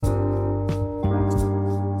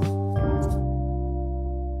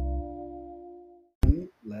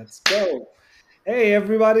Let's go. Hey,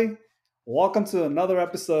 everybody. Welcome to another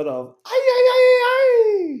episode of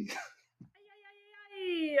AyAyAyAi.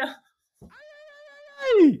 Hey,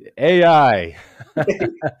 Hey, AI.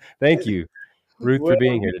 Thank you, Ruth, Where for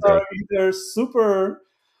being here we today. are either super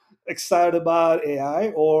excited about AI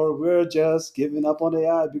or we're just giving up on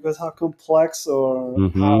AI because how complex or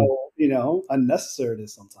how, Hmm. unnecessary it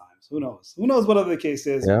is sometimes. Who knows? Who knows whatever the case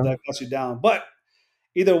is Yeah. that cuts you down. But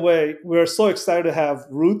either way, we're so excited to have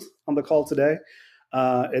Ruth on the call today.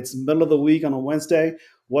 It's middle of the week on a Wednesday.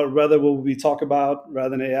 What rather will we talk about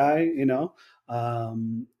rather than AI?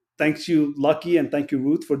 Thank you, Lucky, and thank you,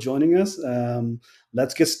 Ruth, for joining us.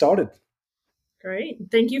 Let's get started. great.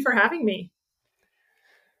 Thank you for having me.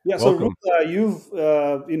 Yeah, so Ruth,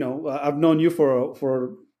 Welcome. I've known you for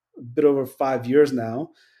a bit over 5 years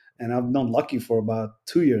now, and I've known Lucky for about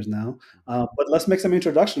 2 years now. But let's make some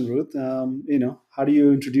introduction, Ruth. How do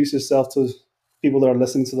you introduce yourself to people that are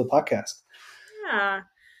listening to the podcast? Yeah.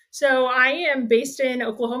 So I am based in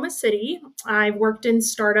Oklahoma City. I've worked in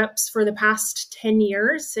startups for the past 10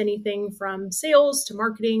 years, anything from sales to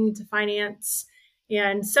marketing to finance.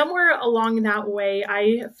 And somewhere along that way,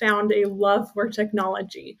 I found a love for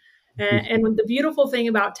technology. And the beautiful thing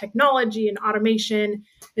about technology and automation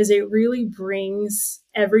is it really brings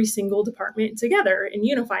every single department together and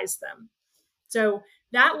unifies them. So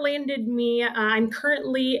that landed me. I'm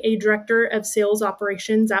currently a director of sales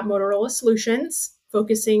operations at Motorola Solutions,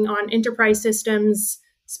 focusing on enterprise systems,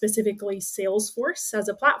 specifically Salesforce as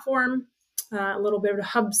a platform, a little bit of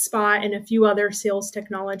HubSpot, and a few other sales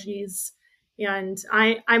technologies. And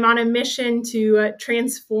I'm on a mission to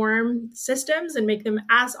transform systems and make them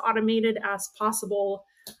as automated as possible.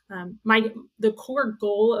 The core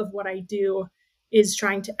goal of what I do is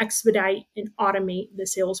trying to expedite and automate the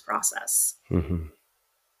sales process. Hmm.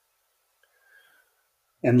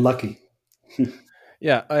 And Lucky.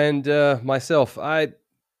 Yeah, and myself, I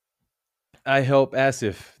help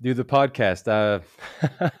Asif do the podcast.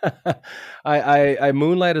 I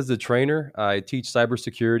moonlight as a trainer. I teach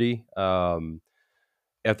cybersecurity,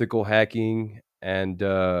 ethical hacking, and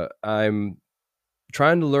I'm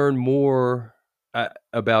trying to learn more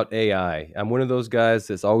about AI. I'm one of those guys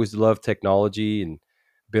that's always loved technology and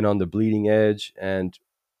been on the bleeding edge. And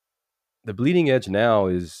the bleeding edge now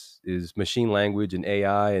is machine language and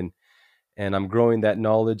AI, and I'm growing that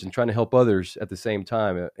knowledge and trying to help others at the same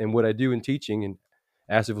time. And what I do in teaching, and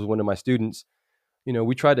Asif was one of my students,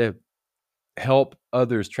 we try to help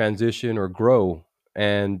others transition or grow.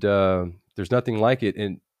 And there's nothing like it,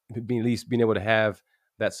 and at least being able to have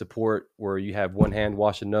that support where you have one hand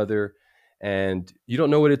wash another, and you don't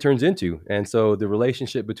know what it turns into. And so the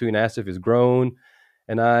relationship between Asif has grown,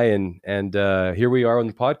 and here we are on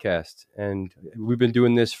the podcast, and we've been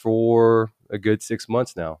doing this for a good 6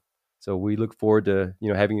 months now. So we look forward to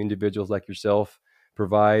having individuals like yourself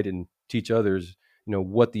provide and teach others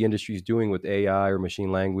what the industry is doing with AI or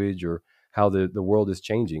machine language, or how the world is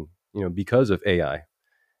changing because of AI.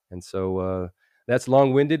 And so that's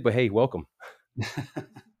long winded, but hey, welcome.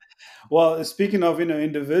 Well, speaking of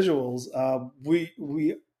individuals,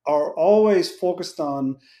 we are always focused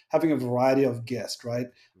on having a variety of guests, right?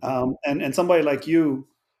 And somebody like you,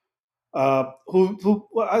 who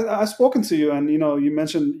well, I've spoken to you, and you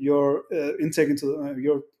mentioned your intake into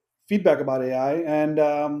your feedback about AI, and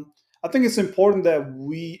I think it's important that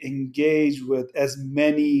we engage with as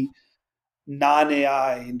many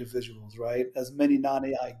non-AI individuals, right? As many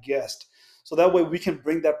non-AI guests. So that way we can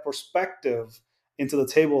bring that perspective into the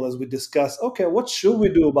table as we discuss, okay, what should we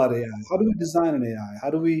do about AI? How do we design an AI? How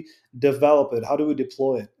do we develop it? How do we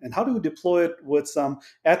deploy it? And how do we deploy it with some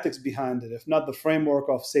ethics behind it, if not the framework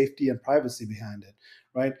of safety and privacy behind it,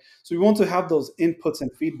 right? So we want to have those inputs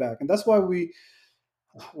and feedback. And that's why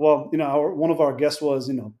one of our guests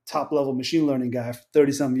was, top level machine learning guy for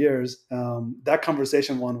 30 some years. That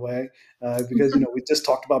conversation one way, because, we just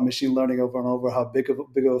talked about machine learning over and over, how big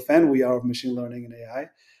of a fan we are of machine learning and AI.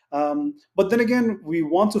 But then again, we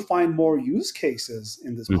want to find more use cases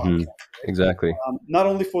in this Hmm. podcast, right? Exactly. Not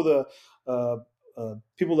only for the uh,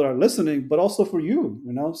 people that are listening, but also for you,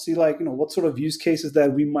 see like, what sort of use cases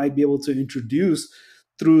that we might be able to introduce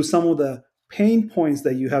through some of the pain points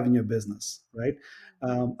that you have in your business, right?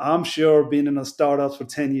 I'm sure being in a startup for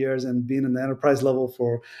 10 years and being in the enterprise level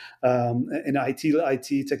for in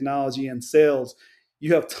IT technology and sales,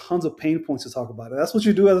 you have tons of pain points to talk about. And that's what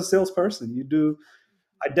you do as a salesperson. You do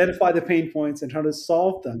identify the pain points and try to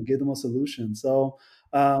solve them, give them a solution. So,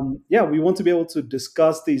 yeah, we want to be able to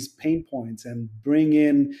discuss these pain points and bring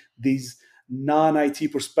in these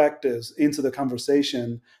non-IT perspectives into the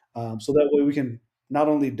conversation, so that way we can, not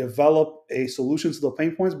only develop a solution to the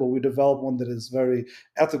pain points, but we develop one that is very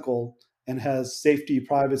ethical and has safety,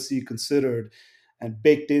 privacy considered and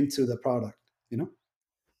baked into the product, you know?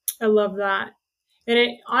 I love that. And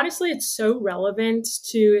it honestly, it's so relevant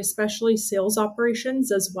to especially sales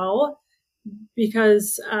operations as well,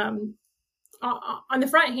 because on the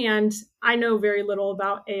front hand, I know very little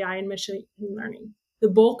about AI and machine learning. The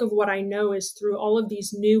bulk of what I know is through all of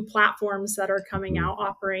these new platforms that are coming Mhm. out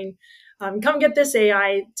offering, come get this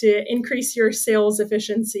AI to increase your sales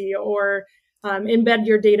efficiency or embed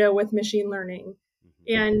your data with machine learning.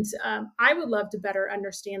 And I would love to better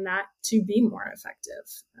understand that to be more effective.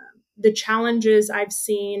 The challenges I've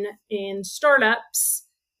seen in startups,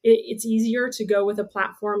 it's easier to go with a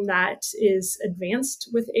platform that is advanced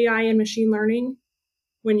with AI and machine learning.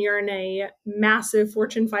 When you're in a massive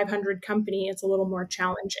Fortune 500 company, it's a little more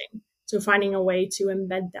challenging. So finding a way to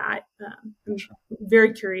embed that, I'm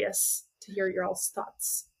very curious to hear your all's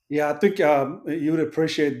thoughts. Yeah, I think you would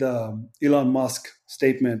appreciate the Elon Musk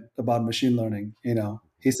statement about machine learning. You know,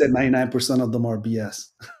 he said 99% of them are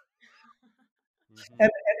BS. Mhm.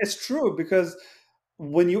 And it's true because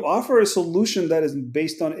when you offer a solution that is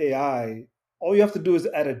based on AI, all you have to do is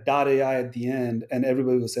add a .ai at the end, and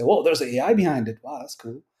everybody will say, "Well, there's AI behind it. Wow, that's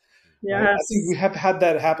cool." Right? I think we Yes. have had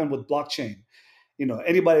that happen with blockchain. You know,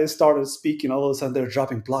 anybody that started speaking, all of a sudden they're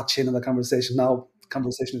dropping blockchain in the conversation. Now,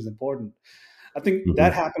 conversation is important. I think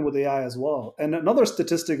that Mhm. happened with AI as well. And another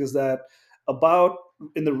statistic is that about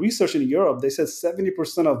in the research in Europe, they said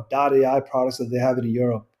 70% of .ai products that they have in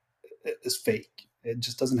Europe is fake. It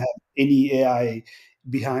just doesn't have any AI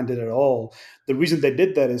behind it at all. The reason they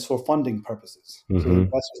did that is for funding purposes. So Mhm.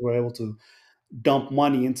 investors were able to dump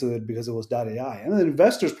money into it because it was .ai. And the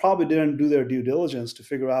investors probably didn't do their due diligence to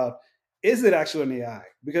figure out, is it actually an AI?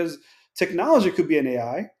 Because technology could be an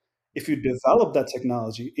AI if you develop that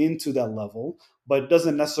technology into that level, but it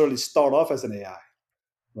doesn't necessarily start off as an AI,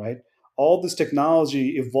 right? All this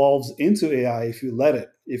technology evolves into AI if you let it,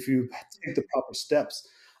 if you take the proper steps.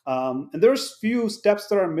 And there's few steps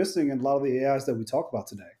that are missing in a lot of the AIs that we talk about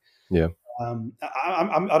today. Yeah. I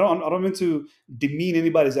don't mean to demean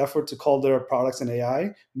anybody's effort to call their products an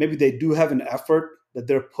AI. Maybe they do have an effort that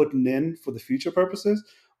they're putting in for the future purposes,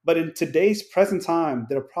 but in today's present time,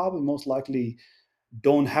 they're probably most likely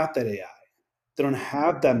don't have that AI. They don't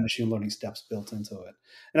have that machine learning steps built into it,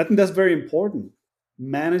 and I think that's very important.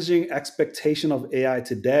 Managing expectation of AI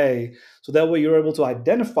today, so that way you're able to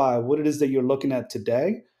identify what it is that you're looking at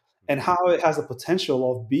today, and how it has the potential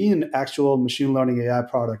of being an actual machine learning AI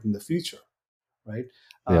product in the future, right?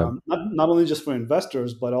 Yeah. Not only just for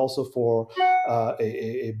investors, but also for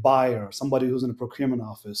a buyer, somebody who's in a procurement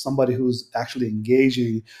office, somebody who's actually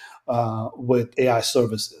engaging with AI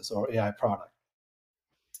services or AI product.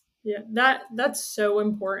 Yeah, that's so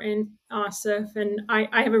important, Asif. And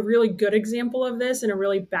I have a really good example of this and a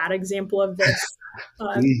really bad example of this.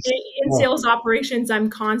 Please. In Oh, sales operations, I'm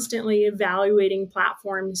constantly evaluating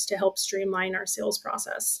platforms to help streamline our sales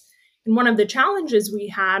process. And one of the challenges we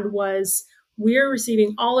had was we're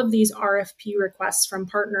receiving all of these RFP requests from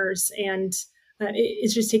partners, and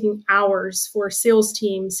it's just taking hours for sales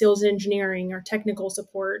team, sales engineering, or technical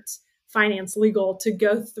support, finance, legal to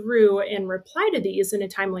go through and reply to these in a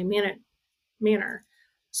timely manner.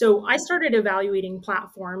 So I started evaluating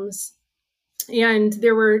platforms, and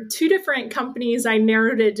there were two different companies I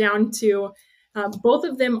narrowed it down to. Both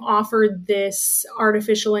of them offered this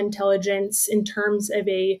artificial intelligence in terms of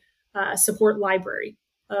a support library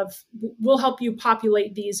of we'll help you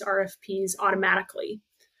populate these RFPs automatically.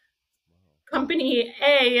 Company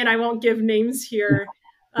A, and I won't give names here,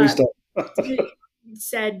 please uh, stop.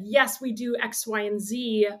 said, yes, we do X, Y, and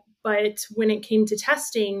Z. But when it came to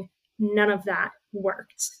testing, none of that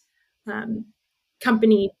worked. Um,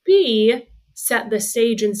 Company B set the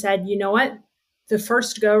stage and said, you know what? The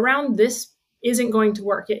first go around, this isn't going to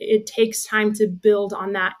work. It takes time to build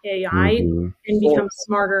on that AI Mhm. and So, become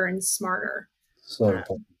smarter and smarter. so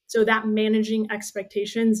important. So that managing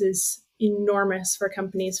expectations is enormous for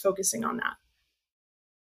companies focusing on that.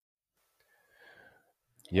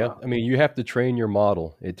 Yeah, I mean, you have to train your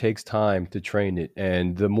model. It takes time to train it,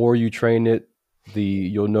 and the more you train it, the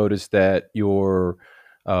you'll notice that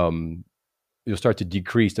um, you'll start to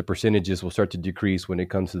decrease. The percentages will start to decrease when it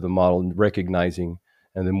comes to the model and recognizing,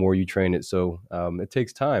 and the more you train it. So it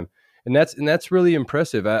takes time, and that's really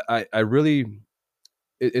impressive. I really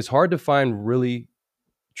it's hard to find really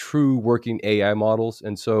true working AI models,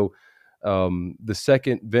 and so the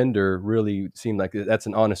second vendor really seemed like that's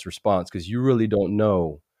an honest response because you really don't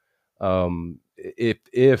know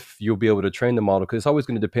if you'll be able to train the model because it's always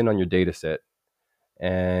going to depend on your data set.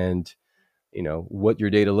 And what your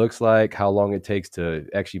data looks like, how long it takes to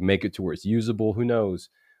actually make it to where it's usable. Who knows?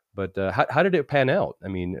 But how did it pan out? I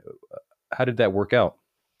mean, how did that work out?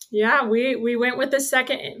 Yeah, we went with the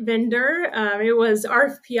second vendor. It was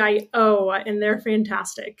RFPIO, and they're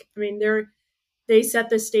fantastic. I mean, they set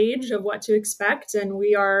the stage of what to expect, and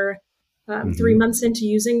we are 3 months into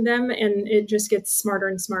using them, and it just gets smarter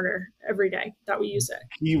and smarter every day that we use it.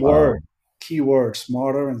 Keyword, Wow. keyword,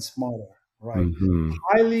 smarter and smarter, right? Hmm.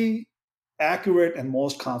 Highly accurate and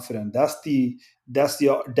most confident. That's the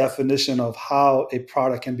definition of how a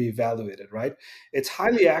product can be evaluated, right? It's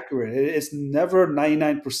highly accurate. It's never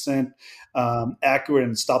 99% accurate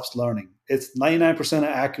and stops learning. It's 99%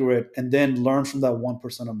 accurate and then learn from that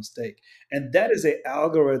 1% of mistake. And that is a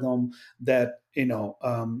algorithm that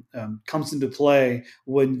comes into play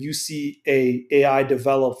when you see a AI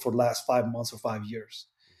developed for the last 5 months or 5 years.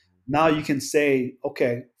 Now you can say,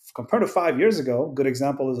 okay, compared to 5 years ago, good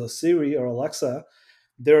example is a Siri or Alexa,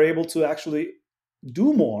 they're able to actually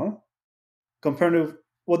do more compared to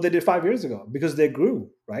what they did 5 years ago because they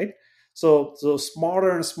grew, right? So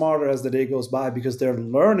smarter and smarter as the day goes by because they're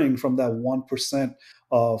learning from that 1%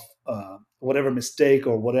 of whatever mistake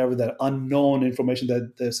or whatever that unknown information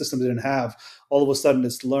that the system didn't have. All of a sudden,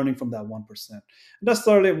 it's learning from that 1%.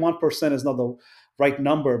 Necessarily, 1% is not the right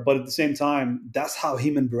number, but at the same time, that's how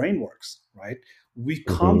human brain works, right? We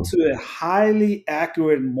come Hmm. to a highly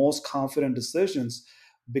accurate and most confident decisions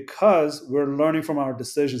because we're learning from our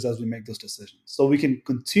decisions as we make those decisions. So we can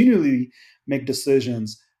continually make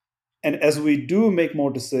decisions. And as we do make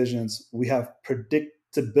more decisions, we have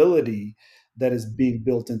predictability that is being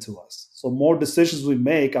built into us. So more decisions we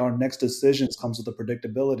make, our next decisions comes with the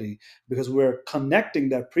predictability because we're connecting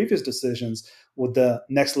that previous decisions with the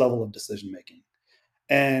next level of decision making.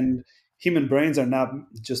 And human brains are not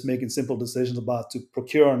just making simple decisions about to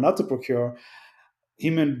procure or not to procure.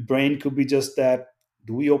 Human brain could be just that,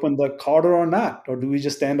 do we open the car door or not, or do we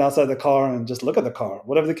just stand outside the car and just look at the car?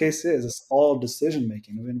 Whatever the case is, it's all decision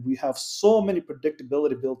making. I mean, we have so many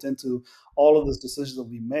predictability built into all of those decisions that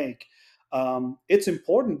we make. It's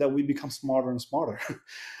important that we become smarter and smarter.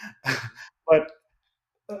 But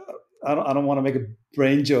uh, I don't want to make a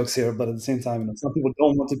brain jokes here, but at the same time, some people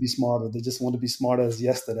don't want to be smarter, they just want to be smarter as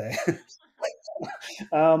yesterday.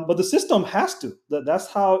 But the system has to. That's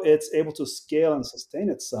how it's able to scale and sustain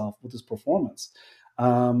itself with its performance.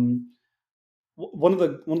 Um, one of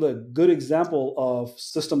the good example of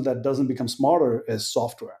system that doesn't become smarter is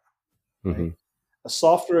software. Right, Hmm. a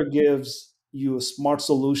software gives you a smart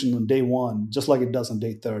solution on day one, just like it does on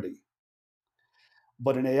day 30.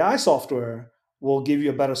 But an AI software will give you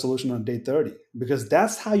a better solution on day 30 because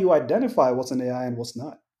that's how you identify what's an AI and what's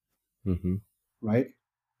not. Hmm. Right?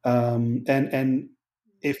 And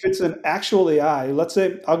if it's an actual AI, let's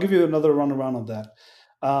say I'll give you another run around of that.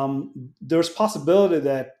 There's possibility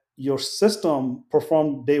that your system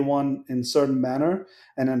performed day one in certain manner,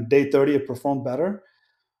 and then day 30 it performed better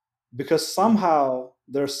because somehow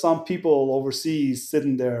there's some people overseas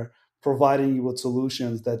sitting there providing you with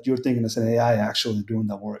solutions that you're thinking it's an AI actually doing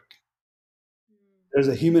that work. There's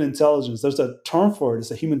a human intelligence. There's a term for it.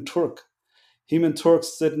 It's a human Turk. Human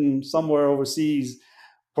Turks sitting somewhere overseas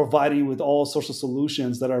providing you with all sorts of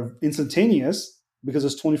solutions that are instantaneous because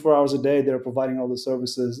it's 24 hours a day. They're providing all the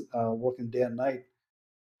services, working day and night.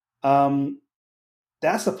 Um,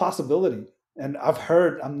 that's a possibility. And I've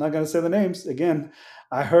heard, I'm not going to say the names again.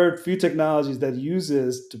 I heard few technologies that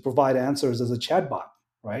uses to provide answers as a chatbot,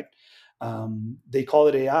 right? They call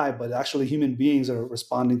it AI, but actually human beings are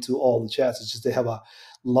responding to all the chats. It's just they have a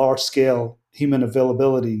large scale human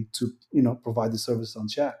availability to provide the service on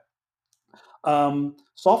chat.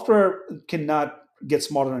 Software cannot get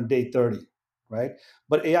smarter on day 30, right?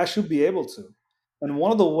 But AI should be able to. And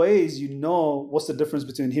one of the ways you know what's the difference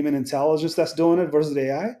between human intelligence that's doing it versus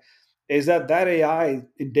AI is that AI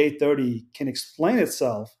in day 30 can explain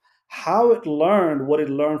itself how it learned what it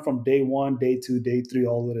learned from day one, day two, day three,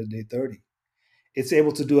 all the way to day 30. It's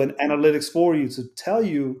able to do an analytics for you to tell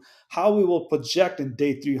you how we will project in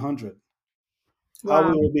day 300, how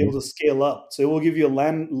we Wow. will be able to scale up. So it will give you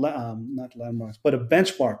not landmarks, but a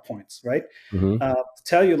benchmark points, right? Hmm. To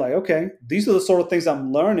tell you like, okay, these are the sort of things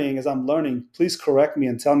I'm learning. As I'm learning, please correct me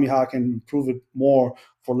and tell me how I can improve it more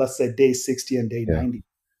for, let's say, day 60 and day Yeah. 90,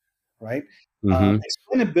 right? Hmm.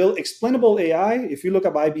 Explainable AI. If you look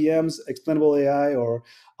up IBM's explainable AI or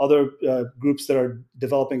other groups that are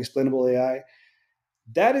developing explainable AI,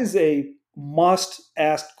 that is a must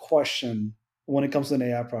ask question when it comes to an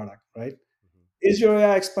AI product, right? Is your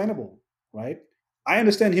AI explainable, right? I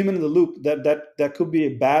understand human in the loop. That could be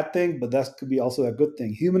a bad thing, but that could be also a good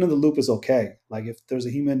thing. Human in the loop is okay. Like if there's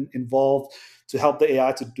a human involved to help the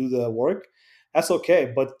AI to do the work, that's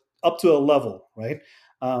okay, but up to a level, right?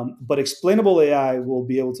 But explainable AI will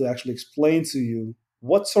be able to actually explain to you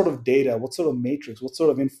what sort of data, what sort of matrix, what sort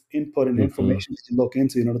of input and Hmm. information you look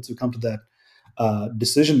into in order to come to that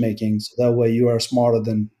decision making. So that way you are smarter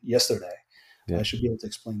than yesterday. Yeah. I should be able to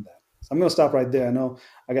explain that. So I'm going to stop right there. I know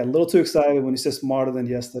I got a little too excited when you said smarter than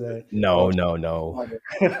yesterday, but No, I'll no, no.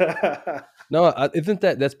 smarter. No, isn't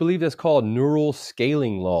that's believed that's called neural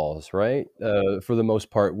scaling laws, right? For the most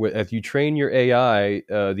part, where if you train your AI,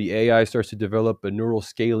 the AI starts to develop a neural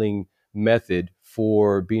scaling method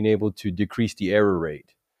for being able to decrease the error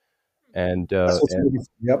rate. And That's what's looking for.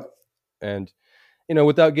 Yep. and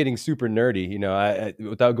without getting super nerdy,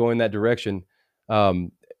 without going that direction,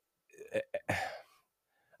 um,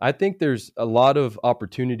 I think there's a lot of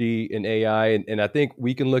opportunity in AI, and I think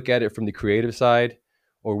we can look at it from the creative side,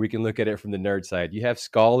 or we can look at it from the nerd side. You have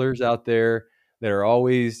scholars out there that are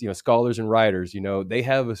always, scholars and writers. They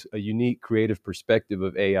have a unique creative perspective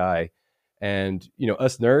of AI, and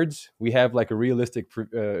us nerds, we have like a realistic,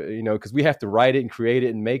 because we have to write it and create it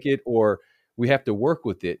and make it, or we have to work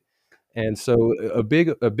with it. And so a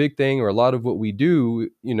big thing, or a lot of what we do,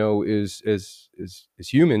 is as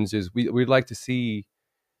humans, is we'd like to see,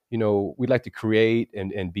 we'd like to create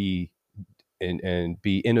and be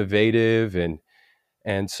innovative,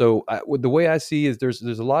 and so the way I see is there's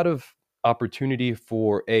a lot of opportunity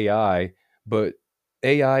for AI, but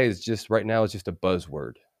AI is just right now is just a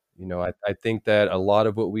buzzword. I think that a lot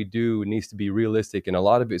of what we do needs to be realistic, and a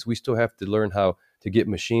lot of it is we still have to learn how to get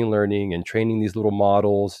machine learning and training these little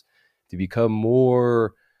models to become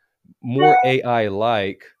more AI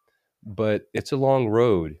like, but it's a long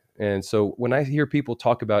road. And so when I hear people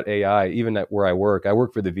talk about AI, even at where I work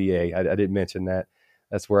for the VA. I didn't mention that.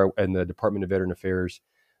 That's where in the Department of Veteran Affairs.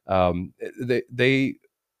 They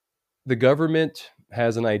the government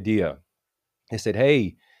has an idea. They said,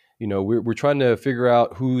 "Hey, we're trying to figure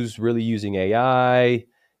out who's really using AI.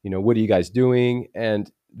 What are you guys doing?"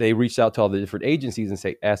 And they reached out to all the different agencies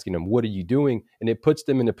and asking them, "What are you doing?" And it puts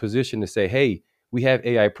them in a position to say, "Hey, we have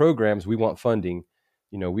AI programs. We want funding.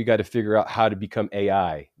 We got to figure out how to become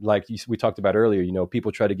AI." Like we talked about earlier,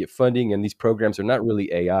 people try to get funding, and these programs are not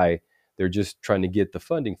really AI. They're just trying to get the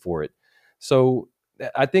funding for it. So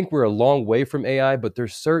I think we're a long way from AI, but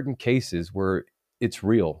there's certain cases where it's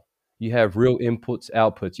real. You have real inputs,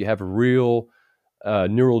 outputs. You have a real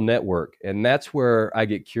neural network, and that's where I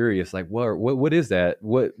get curious. Like, what is that?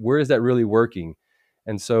 Where is that really working?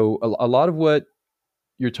 And so, a lot of what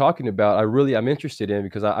you're talking about, I'm interested in,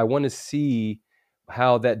 because I want to see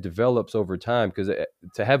how that develops over time. Because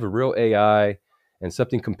to have a real AI and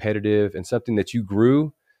something competitive and something that you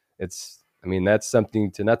grew, I mean, that's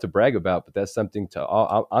something to not to brag about, but that's something to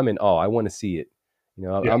I'm in awe. I want to see it.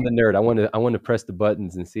 Yeah. I'm the nerd. I want to press the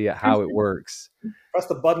buttons and see how it works. Press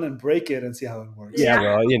the button and break it and see how it works. Yeah,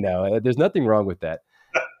 Yeah. well, there's nothing wrong with that.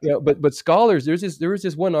 But scholars, there was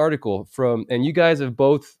this one article from, and you guys have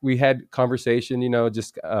both, we had conversation,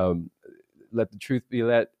 just let the truth be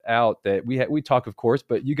let out, that we talk, of course,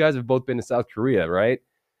 but you guys have both been to South Korea, right?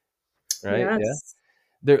 Right? Yeah. Yes.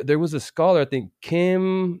 There was a scholar, I think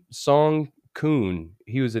Kim Song Koon.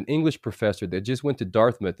 He was an English professor that just went to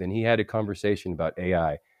Dartmouth, and he had a conversation about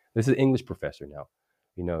AI. This is an English professor now.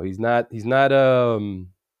 He's not an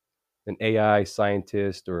AI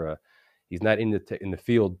scientist, he's not in the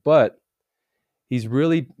field, but he's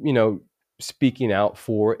really, speaking out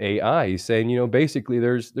for AI. He's saying, basically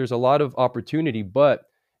there's a lot of opportunity, but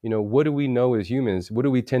what do we know as humans? What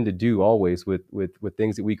do we tend to do always with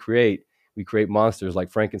things that we create? We create monsters like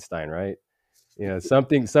Frankenstein, right?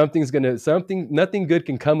 Nothing good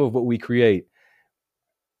can come of what we create.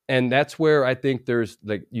 And that's where I think there's,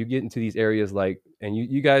 like, you get into these areas, like, and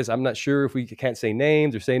you guys, I'm not sure if we can't say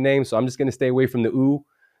names or say names, so I'm just going to stay away from the ooh.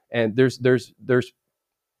 And there's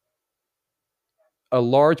a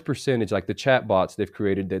large percentage, like the chat bots they've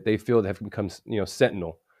created, that they feel have become,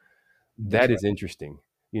 sentinel. That's That right. is interesting.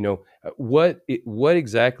 What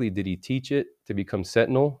exactly did he teach it to become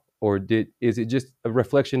sentinel, or is it just a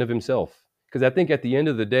reflection of himself? Because I think at the end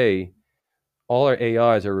of the day, all our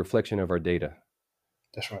AIs are a reflection of our data.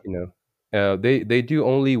 That's right. you they do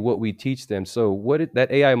only what we teach them. So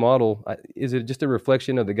that AI model, is it just a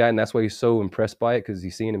reflection of the guy, and that's why he's so impressed by it, because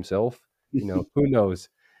he's seeing himself? Who knows?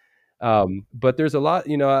 But there's a lot.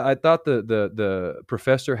 I thought the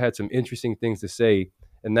professor had some interesting things to say,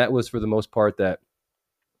 and that was, for the most part, that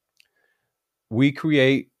we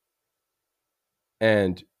create,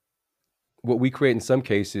 and what we create in some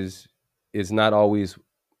cases is not always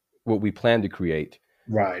what we plan to create.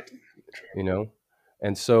 Right. you know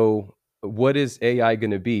and so what is AI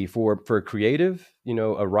going to be for a creative,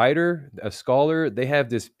 a writer, a scholar? They have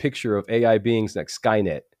this picture of AI beings like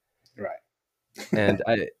Skynet, Right. and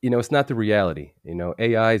it's not the reality.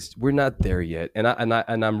 AI's, we're not there yet, and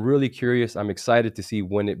I'm really curious. I'm excited to see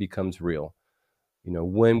when it becomes real.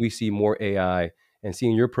 When we see more AI and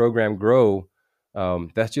seeing your program grow.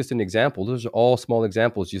 That's just an example. Those are all small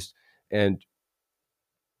examples. Just and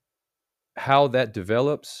how that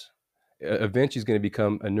develops eventually is going to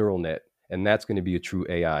become a neural net, and that's going to be a true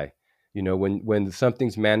AI. When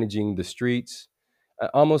something's managing the streets,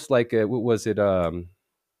 almost like what was it?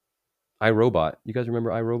 iRobot. You guys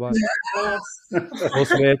remember iRobot? Yes. Will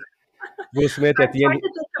Smith. Will Smith I'm at the trying end. to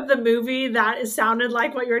think of the movie that it sounded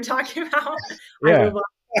like what you were talking about. I Yeah, robot.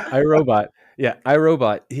 iRobot. Yeah,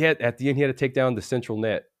 iRobot. He had at the end he had to take down the central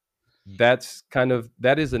net. That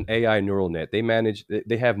is an AI neural net.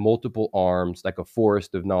 They have multiple arms like a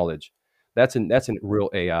forest of knowledge. That's an real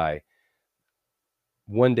AI.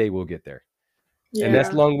 One day we'll get there. And that's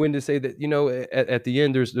Yeah. long-winded to say that, at the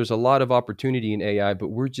end there's a lot of opportunity in AI, but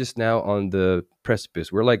we're just now on the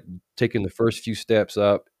precipice. We're like taking the first few steps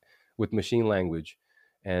up with machine language.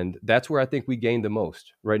 And that's where I think we gain the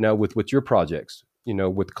most right now with your projects,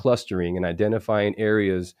 with clustering and identifying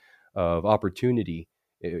areas of opportunity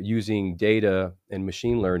using data and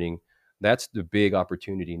machine learning. That's the big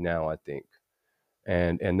opportunity now, I think.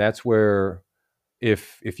 And that's where,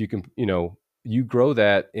 if you can, you grow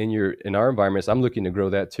that in our environments. I'm looking to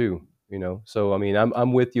grow that too. So I mean,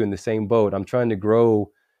 I'm with you in the same boat. I'm trying to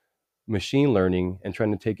grow machine learning and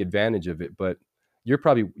trying to take advantage of it. But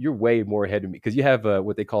you're way more ahead of me because you have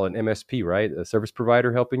what they call an MSP, right? A service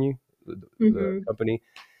provider helping you, the Hmm. company.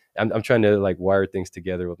 I'm trying to like wire things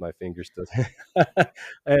together with my fingers.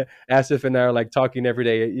 Asif and I are like talking every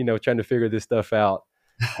day, trying to figure this stuff out.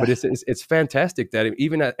 But it's fantastic that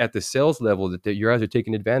even at the sales level that you guys are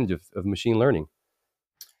taking advantage of machine learning.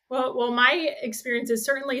 Well, my experience is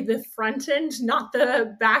certainly the front end, not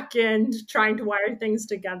the back end, trying to wire things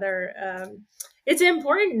together. It's an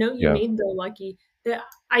important note you Yeah. made, though, Lucky, that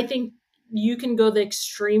I think you can go the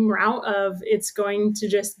extreme route of it's going to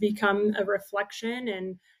just become a reflection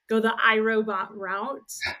and go the iRobot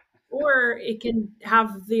route, or it can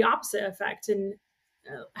have the opposite effect and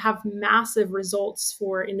have massive results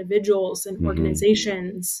for individuals and Hmm.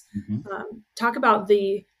 organizations. Mhm. Talk about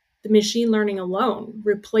the machine learning alone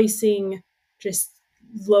replacing just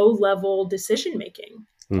low level decision making,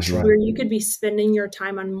 That's Hmm. right. where you could be spending your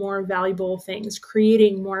time on more valuable things,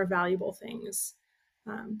 creating more valuable things.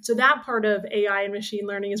 So that part of AI and machine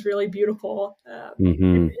learning is really beautiful.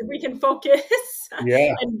 Hmm. If we can focus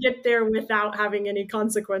Yeah. and get there without having any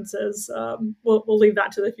consequences, we'll leave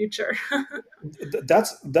that to the future.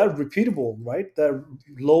 That's that repeatable, right? That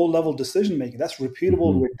low level decision making. That's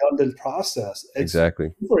repeatable, Hmm. redundant process. It's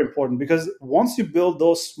Exactly. super important because once you build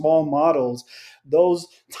those small models, those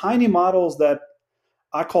tiny models that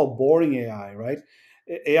I call boring AI, right?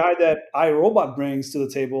 AI that iRobot brings to the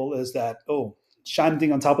table is that, oh, shining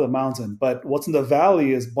thing on top of the mountain. But what's in the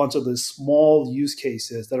valley is a bunch of these small use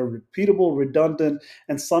cases that are repeatable, redundant,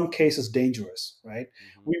 and some cases dangerous, right?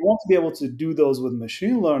 Hmm. We want to be able to do those with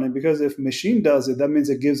machine learning because if machine does it, that means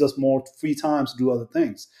it gives us more free time to do other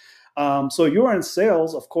things. So you're in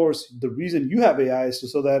sales, of course. The reason you have AI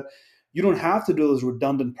is so that you don't have to do this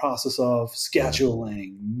redundant process of Yeah.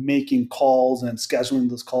 scheduling, making calls and scheduling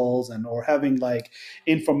those calls, and or having like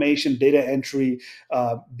information data entry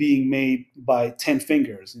being made by 10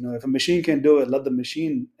 fingers. If a machine can do it, let the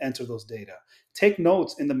machine enter those data. Take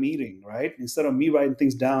notes in the meeting, right? Instead of me writing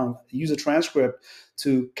things down, use a transcript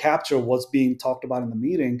to capture what's being talked about in the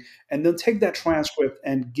meeting, and then take that transcript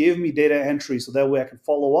and give me data entry so that way I can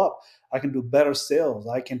follow up. I can do better sales.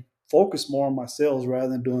 I can focus more on my sales rather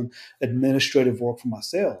than doing administrative work for my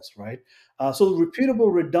sales, right? So the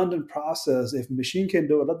repeatable, redundant process, if machine can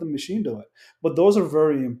do it, let the machine do it. But those are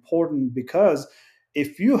very important because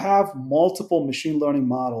if you have multiple machine learning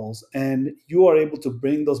models and you are able to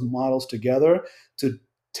bring those models together to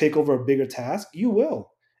take over a bigger task, you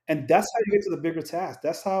will. And that's how you get to the bigger task.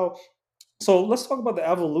 That's how. So let's talk about the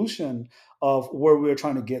evolution of where we're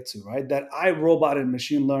trying to get to, right? That I Robot and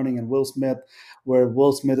machine learning and Will Smith, where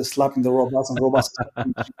Will Smith is slapping the robots and robots are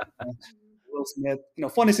slapping the machine. Will Smith,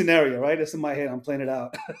 funny scenario, right? It's in my head. I'm playing it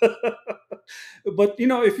out. But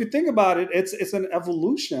if you think about it, it's an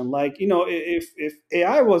evolution. Like if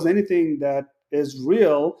AI was anything that is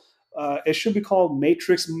real, it should be called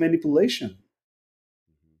matrix manipulation.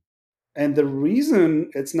 And the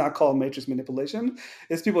reason it's not called matrix manipulation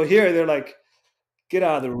is people here they're like, get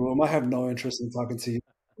out of the room. I have no interest in talking to you.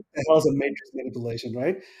 The hell's a matrix manipulation,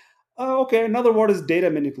 right? Okay, another word is data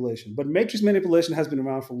manipulation, but matrix manipulation has been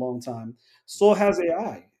around for a long time. So has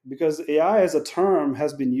AI, because AI as a term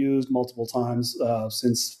has been used multiple times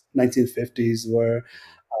since 1950s, where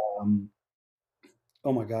um,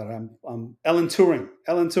 oh my God, I'm Ellen Turing.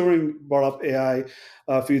 Ellen Turing brought up AI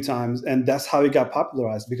a few times, and that's how it got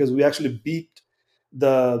popularized because we actually beat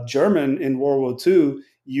the German in World War II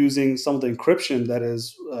using some of the encryption that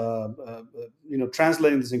is,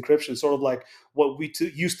 translating this encryption, sort of like what we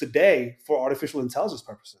use today for artificial intelligence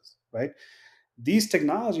purposes, right? These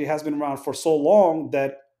technology has been around for so long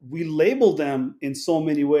that we label them in so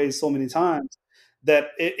many ways, so many times that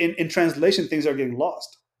in translation things are getting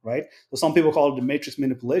lost, right? So some people call it the matrix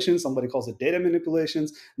manipulation, somebody calls it data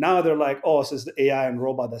manipulations. Now they're like, oh, it's just the AI and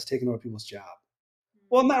robot that's taking over people's job.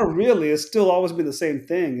 Well, not really. It's still always been the same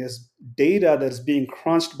thing. It's data that's being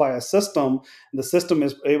crunched by a system, and the system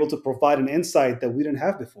is able to provide an insight that we didn't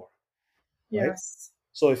have before, right? Yes.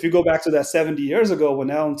 So if you go back to that 70 years ago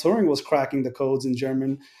when Alan Turing was cracking the codes in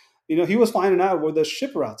German, he was finding out where the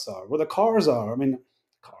ship routes are, where the cars are. I mean,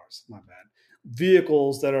 cars, my bad.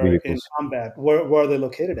 Vehicles that are in Vehicles. combat, where are they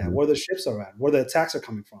located at, Hmm. where the ships are at, where the attacks are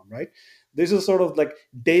coming from, right? These are sort of like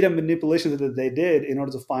data manipulations that they did in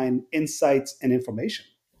order to find insights and information.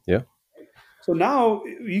 Yeah. So now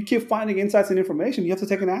you keep finding insights and information, you have to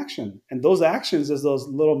take an action. And those actions is those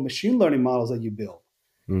little machine learning models that you build,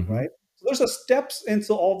 Hmm. right? So there's a steps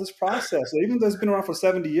into all this process. So even though it's been around for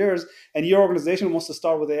 70 years and your organization wants to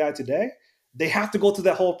start with AI today, they have to go through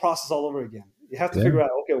that whole process all over again. You have to Yeah. figure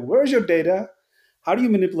out, okay, where's your data? How do you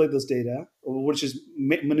manipulate this data? Which is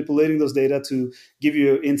manipulating those data to give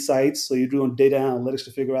you insights. So you're doing data analytics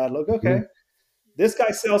to figure out, look, Hmm. okay, this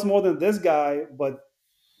guy sells more than this guy, but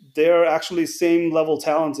they're actually same level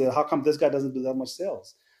talented. How come this guy doesn't do that much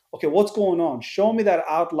sales? Okay, what's going on? Show me that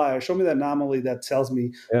outlier. Show me that anomaly that tells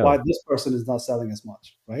me Yeah. why this person is not selling as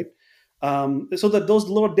much, right? So that those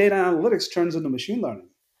little data analytics turns into machine learning.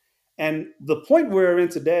 And the point we're in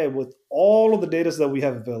today, with all of the data that we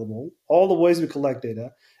have available, all the ways we collect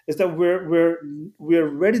data, is that we're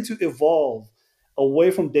ready to evolve away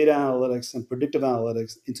from data analytics and predictive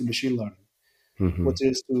analytics into machine learning, Hmm. which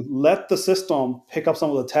is to let the system pick up some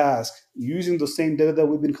of the tasks using the same data that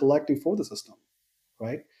we've been collecting for the system,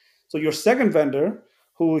 right? So your second vendor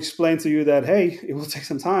who explained to you that, hey, it will take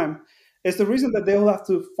some time, is the reason that they will have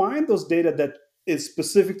to find those data that is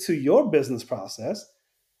specific to your business process,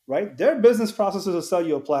 right? Their business process is to sell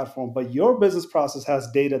you a platform, but your business process has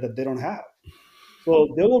data that they don't have.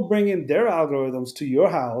 So they will bring in their algorithms to your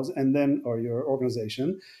house and then, or your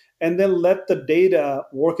organization, and then let the data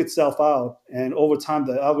work itself out. And over time,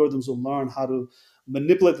 the algorithms will learn how to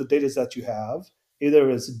manipulate the data that you have, either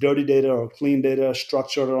it's dirty data or clean data,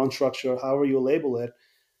 structured or unstructured, however you label it.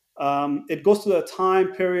 It goes to a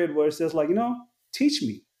time period where it says, like, teach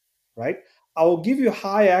me, right? I will give you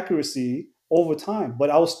high accuracy over time,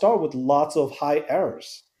 but I will start with lots of high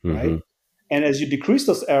errors, right? Hmm. And as you decrease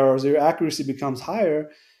those errors, your accuracy becomes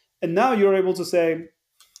higher. And now you're able to say,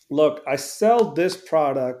 look, I sell this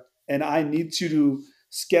product and I need you to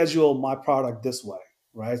schedule my product this way,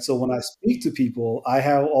 right? So when I speak to people, I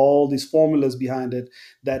have all these formulas behind it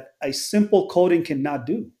that a simple coding cannot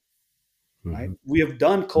do, right? Hmm. We have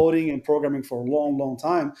done coding and programming for a long, long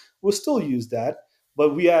time. We'll still use that,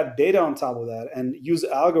 but we add data on top of that and use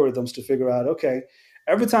algorithms to figure out, okay,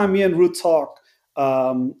 every time me and Ruth talk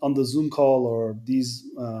on the Zoom call or these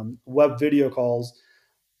web video calls,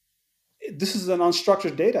 this is an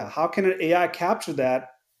unstructured data. How can an AI capture that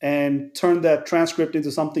and turn that transcript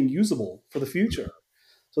into something usable for the future?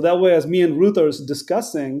 So that way, as me and Ruth are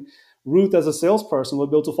discussing, Ruth as a salesperson will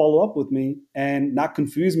be able to follow up with me and not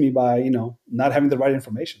confuse me by, not having the right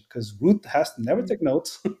information, because Ruth has to never take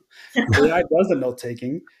notes. AI does the note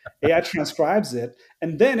taking. AI transcribes it,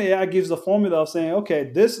 and then AI gives the formula of saying,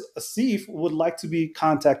 okay, this Asif would like to be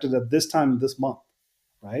contacted at this time this month,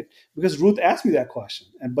 right? Because Ruth asked me that question,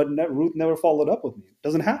 Ruth never followed up with me.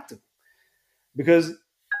 Doesn't have to, because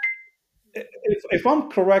if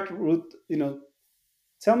I'm correct, Ruth,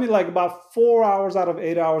 tell me, like, about 4 hours out of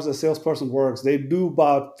 8 hours a salesperson works, they do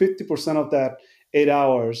about 50% of that 8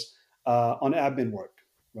 hours on admin work,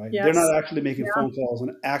 right? They're Yes. not actually making Yeah. phone calls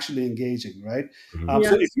and actually engaging, right? Hmm.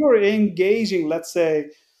 So if Yes. you're engaging, let's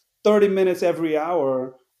say, 30 minutes every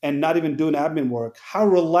hour and not even doing admin work, how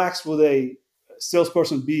relaxed will a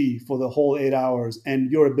salesperson be for the whole 8 hours,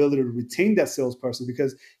 and your ability to retain that salesperson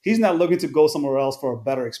because he's not looking to go somewhere else for a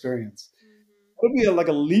better experience? Could be like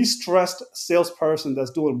a least stressed salesperson that's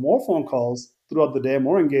doing more phone calls throughout the day,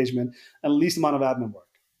 more engagement, and least amount of admin work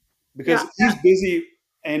Yeah. because he's busy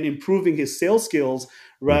and improving his sales skills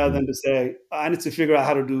rather Mhm. than to say, I need to figure out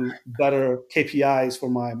how to do better KPIs for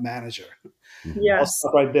my manager. Mhm. I'll Yes.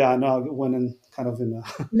 stop right there. I know I went in kind of in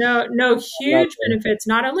a No, no, not huge there. benefits,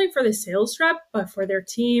 not only for the sales rep, but for their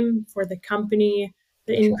team, for the company,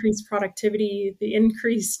 the That's right. increased productivity, the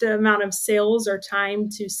increased amount of sales or time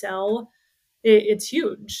to sell. It's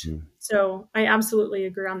huge. Mhm. So I absolutely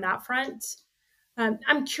agree on that front.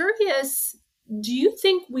 I'm curious, do you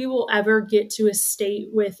think we will ever get to a state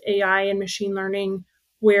with AI and machine learning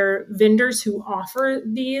where vendors who offer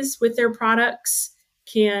these with their products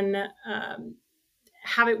can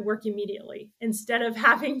have it work immediately instead of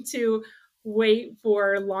having to wait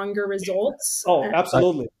for longer results? Oh, I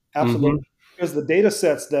absolutely. Absolutely. Mhm. Because the data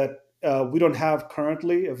sets that we don't have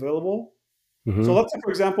currently available. So Mhm. let's say, for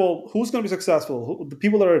example, who's going to be successful? The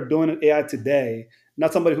people that are doing AI today,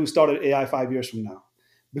 not somebody who started AI 5 years from now.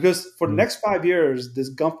 Because for the Mhm. next 5 years,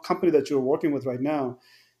 this company that you're working with right now,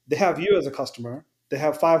 they have you as a customer. They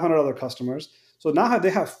have 500 other customers. So now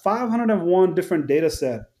they have 501 different data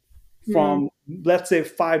set Mm, from, let's say,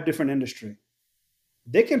 5 different industry.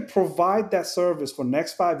 They can provide that service for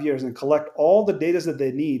next 5 years and collect all the data that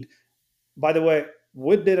they need. By the way,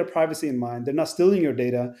 with data privacy in mind, they're not stealing your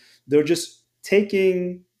data. They're just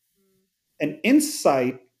taking an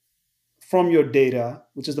insight from your data,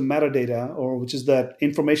 which is the metadata, or which is that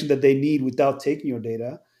information that they need without taking your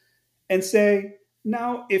data, and say,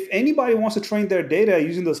 now, if anybody wants to train their data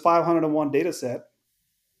using those 501 data set,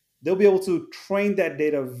 they'll be able to train that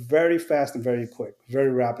data very fast and very quick,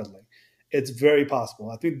 very rapidly. It's very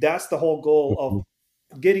possible. I think that's the whole goal Mhm.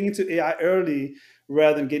 of getting into AI early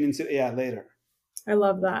rather than getting into AI later. I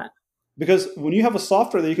love that. Because when you have a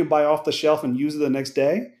software that you can buy off the shelf and use it the next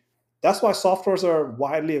day, that's why softwares are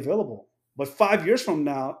widely available. But 5 years from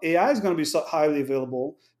now, AI is going to be so highly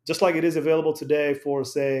available, just like it is available today for,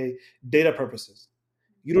 say, data purposes.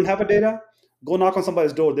 You don't have a data? Go knock on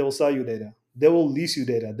somebody's door. They will sell you data. They will lease you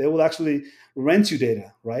data. They will actually rent you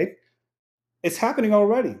data, right? It's happening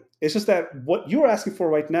already. It's just that what you're asking for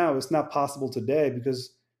right now is not possible today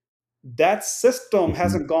because that system Mhm.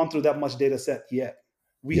 hasn't gone through that much data set yet.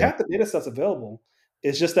 We Yeah. have the data sets available.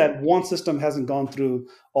 It's just that one system hasn't gone through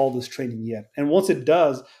all this training yet. And once it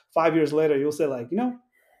does, 5 years later, you'll say, like,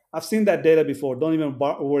 I've seen that data before. Don't even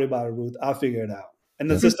worry about it, Ruth. I'll figure it out. And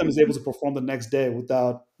the Yeah. system is able to perform the next day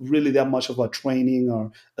without really that much of a training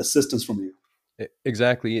or assistance from you.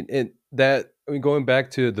 Exactly. And that, I mean, going back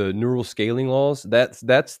to the neural scaling laws, that's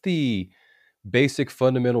the basic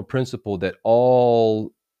fundamental principle that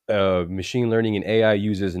all machine learning and AI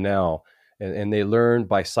uses now. And they learn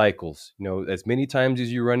by cycles. As many times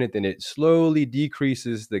as you run it, then it slowly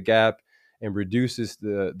decreases the gap and reduces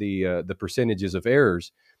the percentages of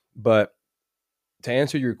errors. But to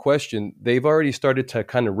answer your question, they've already started to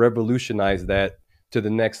kind of revolutionize that to the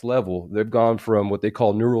next level. They've gone from what they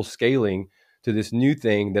call neural scaling to this new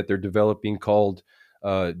thing that they're developing called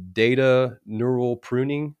data neural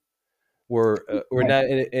pruning, or Right. not,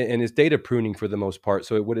 and it's data pruning for the most part.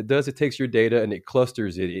 So what it does, it takes your data and it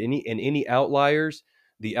clusters it. Any outliers,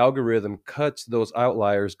 the algorithm cuts those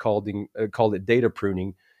outliers, called it data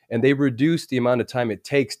pruning, and they reduce the amount of time it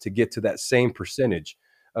takes to get to that same percentage,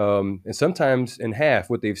 and sometimes in half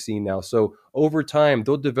what they've seen now. So over time,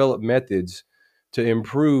 they'll develop methods to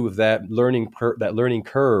improve that learning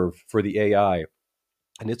curve for the AI,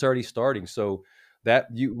 and it's already starting. So that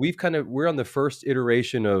we're on the first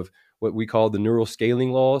iteration of what we call the neural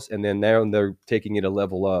scaling laws, and then now they're taking it a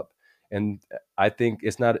level up. And I think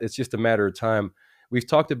it's just a matter of time. We've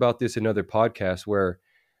talked about this in other podcasts where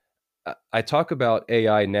I talk about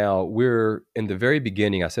AI now. We're in the very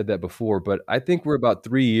beginning. I said that before, but I think we're about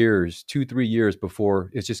 3 years, 3 years before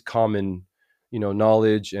it's just common,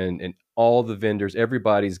 knowledge, and all the vendors,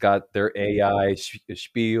 everybody's got their AI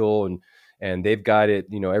spiel, and they've got it.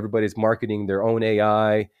 Everybody's marketing their own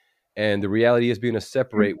AI, and the reality is being to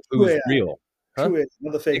separate True who's AI. real, huh? True AI.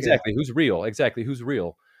 Another fake AI. Exactly, who's real? Exactly, who's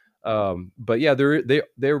real? But yeah,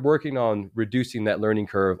 they're working on reducing that learning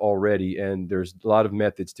curve already, and there's a lot of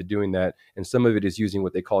methods to doing that. And some of it is using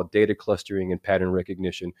what they call data clustering and pattern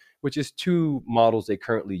recognition, which is two models they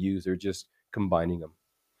currently use. They're just combining them.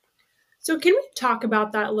 So can we talk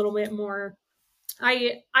about that a little bit more?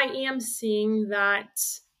 I am seeing that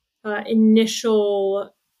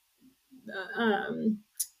initial um,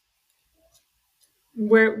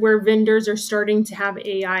 where vendors are starting to have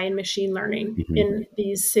AI and machine learning Hmm. in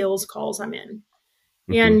these sales calls I'm in.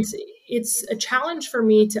 Hmm. And it's a challenge for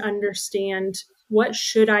me to understand, what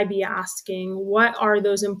should I be asking? What are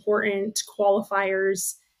those important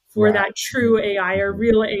qualifiers for Right. that true AI or Hmm.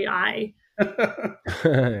 real AI?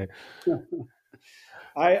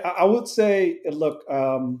 I would say, look,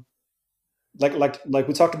 like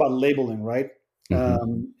we talked about labeling, right?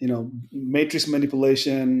 Hmm. Matrix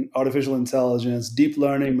manipulation, artificial intelligence, deep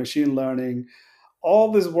learning, machine learning.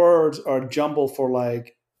 All these words are jumbled for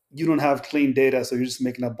like you don't have clean data, so you're just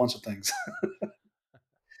making up a bunch of things,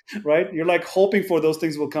 right? You're like hoping for those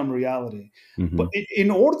things will come reality. But Hmm.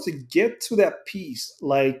 in order to get to that piece,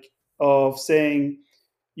 like of saying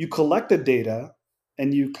you collect the data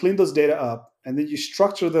and you clean those data up and then you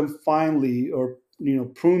structure them finely or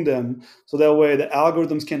prune them so that way the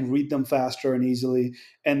algorithms can read them faster and easily,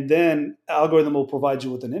 and then algorithm will provide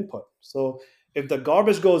you with an input. So if the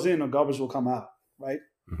garbage goes in, or garbage will come out, right?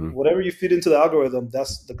 Hmm. Whatever you feed into the algorithm,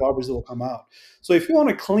 that's the garbage that will come out. So if you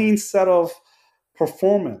want a clean set of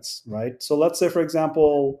performance, right? So let's say, for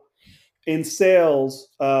example, in sales,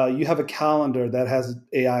 you have a calendar that has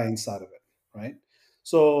AI inside of it, right?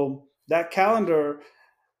 So that calendar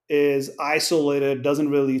is isolated, doesn't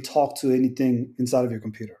really talk to anything inside of your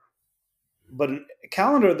computer. But a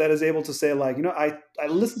calendar that is able to say, like, I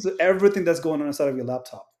listen to everything that's going on inside of your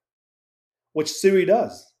laptop, which Siri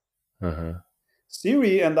does. Uh-huh.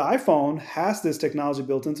 Siri and the iPhone has this technology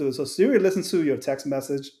built into it. So Siri listens to your text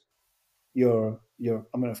message, your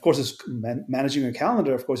I mean, of course, it's managing a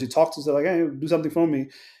calendar. Of course, you talk to it like, hey, do something for me.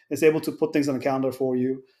 It's able to put things on the calendar for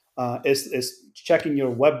you. It's checking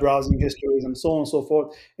your web browsing histories and so on and so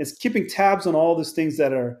forth. It's keeping tabs on all these things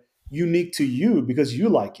that are unique to you because you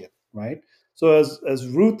like it, right? So as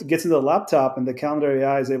Ruth gets into the laptop and the calendar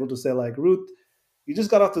AI is able to say, like, Ruth, you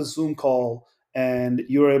just got off the Zoom call and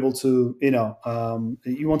you're able to,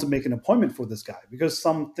 you want to make an appointment for this guy because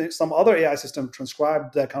some other AI system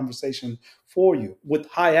transcribed that conversation for you with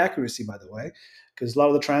high accuracy, by the way, because a lot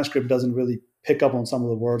of the transcript doesn't really pick up on some of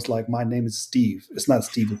the words like my name is Steve. It's not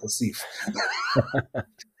Steve, it's Steve.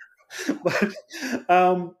 But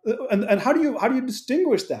and how do you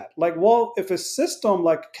distinguish that? Like, well, if a system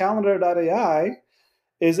like calendar.ai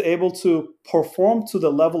is able to perform to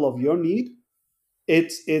the level of your need,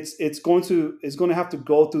 it's going to have to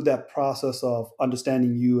go through that process of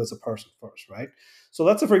understanding you as a person first, right? So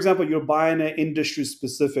let's say, for example, you're buying an industry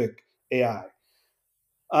specific AI.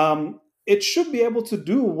 It should be able to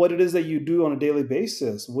do what it is that you do on a daily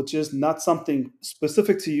basis, which is not something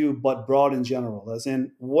specific to you but broad in general, as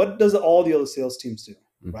in what does all the other sales teams do,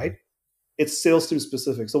 right? Hmm. It's sales team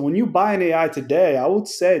specific. So when you buy an AI today, I would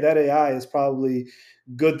say that AI is probably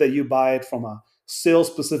good that you buy it from a sales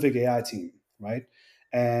specific AI team, right?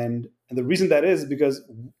 And the reason that is because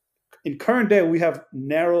in current day we have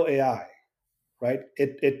narrow AI, right?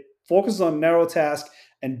 It focuses on narrow tasks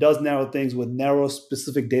and does narrow things with narrow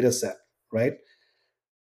specific data set, right?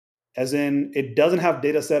 As in, it doesn't have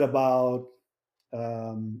data set about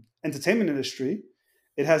entertainment industry.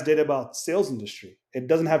 It has data about sales industry. It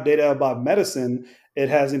doesn't have data about medicine. It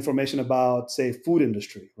has information about, say, food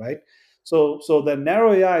industry, right? So the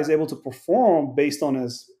narrow AI is able to perform based on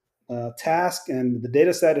its task and the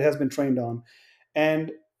data set it has been trained on.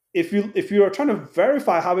 And if you are trying to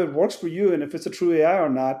verify how it works for you and if it's a true AI or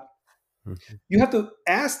not, Hmm. you have to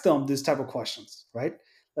ask them these type of questions, right?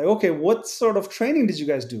 Like, okay, what sort of training did you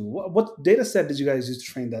guys do? What data set did you guys use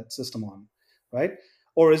to train that system on, right?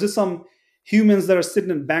 Or is it some humans that are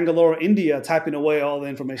sitting in Bangalore, India, typing away all the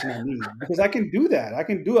information I need? Because I can do that. I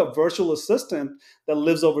can do a virtual assistant that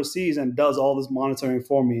lives overseas and does all this monitoring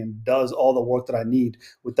for me and does all the work that I need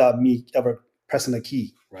without me ever pressing a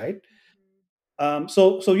key, right?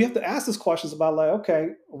 So you have to ask these questions about, like, okay,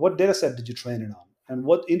 what data set did you train it on, and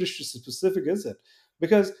what industry specific is it?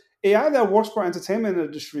 Because AI that works for entertainment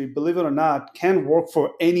industry, believe it or not, can work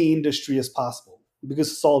for any industry as possible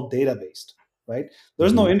because it's all data based, right?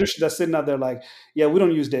 There's no Hmm. industry that's sitting out there like, yeah, we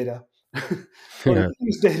don't use data. Well, if you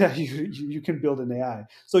use data, you can build an AI.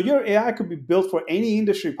 So your AI could be built for any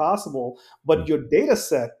industry possible, but your data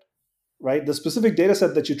set, right? The specific data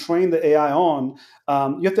set that you train the AI on,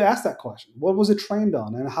 you have to ask that question. What was it trained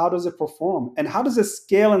on and how does it perform? And how does it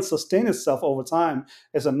scale and sustain itself over time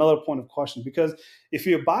is another point of question. Because if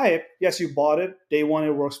you buy it, yes, you bought it. Day one,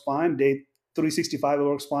 it works fine. Day 365, it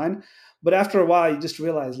works fine. But after a while, you just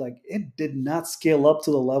realize, like, it did not scale up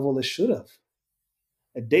to the level it should have.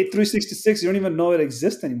 At day 366, you don't even know it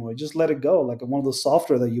exists anymore. You just let it go, like one of those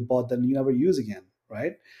software that you bought that you never use again,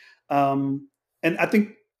 right? Um, and I think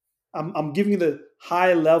I'm giving you the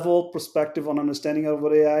high level perspective on understanding of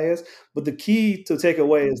what AI is, but the key to take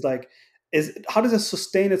away is, like, is how does it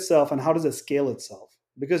sustain itself and how does it scale itself?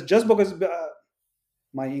 Because just because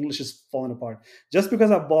my English is falling apart, just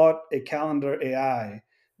because I bought a calendar AI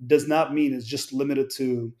does not mean it's just limited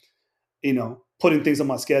to putting things on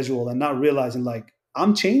my schedule and not realizing, like,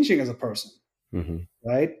 I'm changing as a person. Hmm.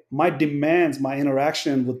 right? My demands, my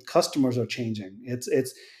interaction with customers are changing. It's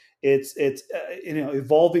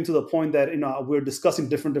evolving to the point that we're discussing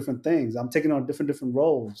different things. I'm taking on different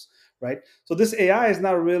roles, right? So this AI is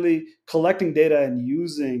not really collecting data and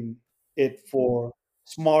using it for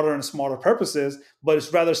smarter and smarter purposes, but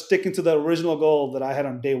it's rather sticking to the original goal that I had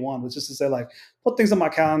on day one, which is to say, like, put things on my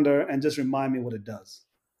calendar and just remind me what it does,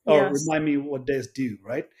 or Yes. remind me what days due,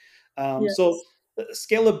 right? So Yes.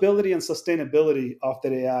 scalability and sustainability of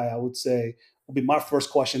that AI, I would say, would be my first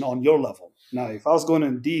question on your level. Now, if I was going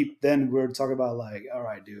in deep, then we're talking about, like, all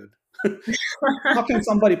right, dude, how can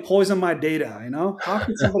somebody poison my data? How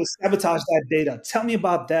can somebody sabotage that data? Tell me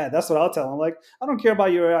about that. That's what I'll tell them. Like, I don't care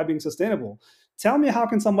about your AI being sustainable. Tell me, how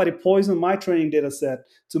can somebody poison my training data set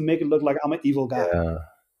to make it look like I'm an evil guy, Yeah.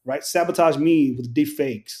 right? Sabotage me with deep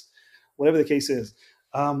fakes, whatever the case is.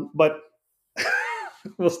 But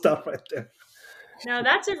we'll stop right there. No,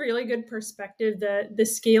 that's a really good perspective. The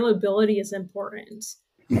scalability is important.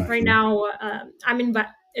 Right. Right now, I'm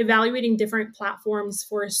evaluating different platforms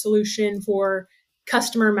for a solution for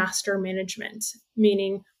customer master management,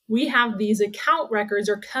 meaning we have these account records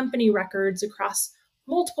or company records across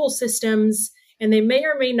multiple systems, and they may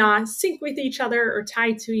or may not sync with each other or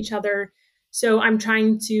tie to each other. So I'm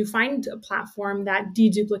trying to find a platform that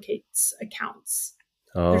deduplicates accounts.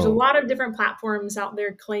 There's a Oh. lot of different platforms out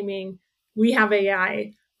there claiming we have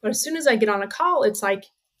AI, but as soon as I get on a call, it's like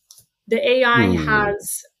the AI Hmm.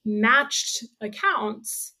 has matched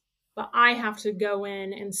accounts, but I have to go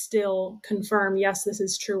in and still confirm, yes, this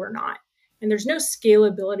is true or not. And there's no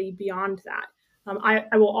scalability beyond that.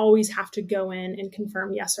 I will always have to go in and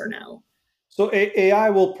confirm yes or no. So AI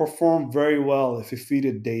will perform very well if you feed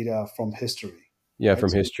it data from history, Yeah, right? from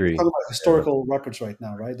So we're talking history. about Yeah. historical records right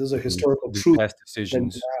now, right? Those are Mhm. historical The truths past that you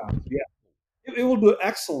decisions. have. Yeah, it will do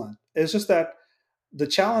excellent. It's just that the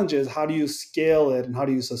challenge is, how do you scale it and how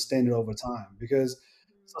do you sustain it over time? Because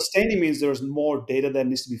sustaining means there's more data that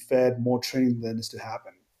needs to be fed, more training that needs to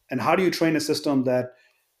happen. And how do you train a system that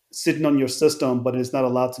sitting on your system, but it's not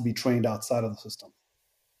allowed to be trained outside of the system?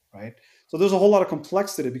 Right? So there's a whole lot of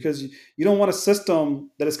complexity, because you don't want a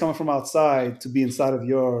system that is coming from outside to be inside of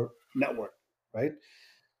your network, right?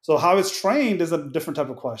 So how it's trained is a different type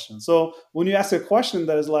of question. So when you ask a question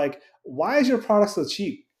that is like, why is your product so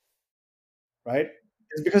cheap, right?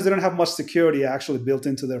 It's because they don't have much security actually built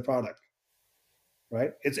into their product,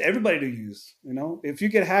 right? It's everybody to use. If you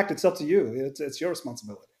get hacked, it's up to you. It's your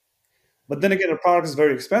responsibility. But then again, the product is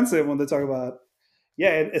very expensive when they talk about,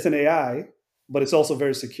 yeah, it's an AI, but it's also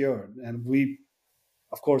very secure, and we,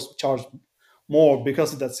 of course, charge more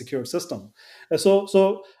because of that secure system.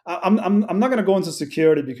 I'm not going to go into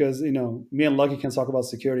security, because me and Lucky can talk about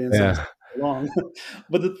security insights Yeah. all long.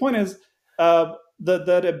 But the point is,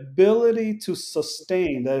 that ability to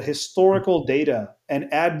sustain the historical data and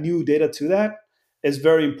add new data to that is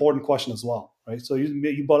very important question as well, right? So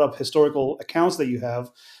you brought up historical accounts that you have.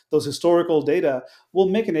 Those historical data will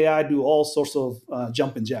make an AI do all sorts of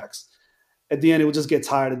jumping jacks. At the end, it will just get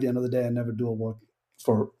tired at the end of the day and never do a work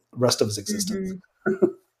for the rest of its existence.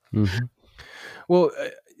 Mhm. Hmm. Well,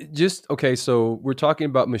 just okay. So we're talking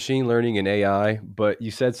about machine learning and AI, but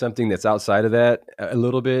you said something that's outside of that a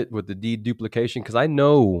little bit with the deduplication, because I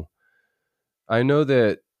know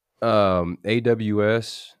that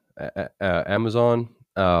AWS, Amazon,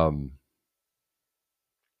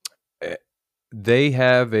 eh, they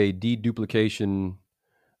have a deduplication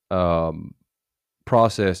um,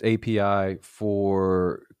 process API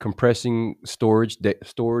for compressing stored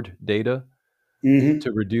data Hmm.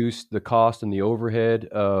 to reduce the cost and the overhead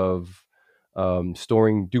of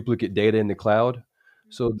storing duplicate data in the cloud.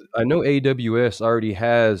 So I know AWS already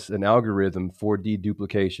has an algorithm for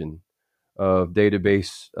deduplication of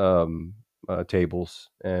database tables,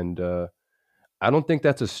 and I don't think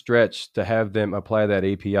that's a stretch to have them apply that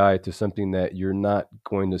API to something that you're not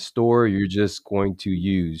going to store, you're just going to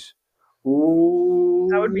use.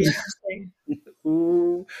 That would Ooh, be interesting.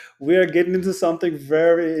 ooh, we are getting into something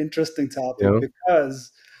very interesting You topic, know?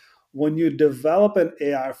 because when you develop an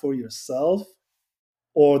AI for yourself,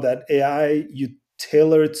 or that AI you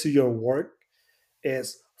tailor to your work,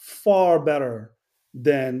 is far better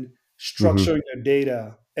than Mhm. structuring your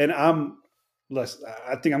data. And listen,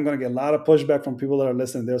 I think I'm going to get a lot of pushback from people that are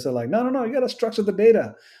listening. They'll say, like, no, no, no, you got to structure the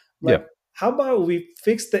data. Yeah. Like, how about we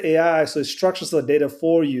fix the AI so it structures the data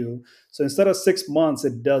for you? So instead of 6 months,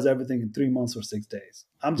 it does everything in 3 months or 6 days.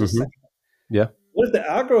 I'm just saying. Mhm. Yeah. What if the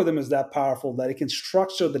algorithm is that powerful that it can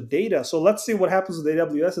structure the data? So let's see what happens with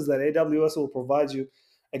AWS is that AWS will provide you,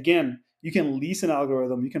 again, you can lease an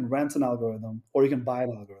algorithm, you can rent an algorithm, or you can buy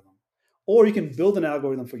an algorithm, or you can build an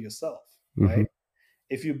algorithm for yourself, Mhm. right?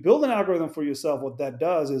 If you build an algorithm for yourself, what that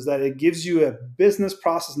does is that it gives you a business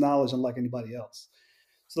process knowledge unlike anybody else.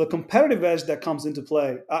 So the competitive edge that comes into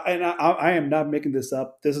play, and I am not making this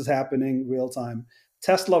up. This is happening real time.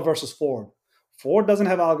 Tesla versus Ford. Ford doesn't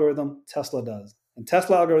have algorithm. Tesla does, and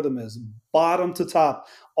Tesla algorithm is bottom to top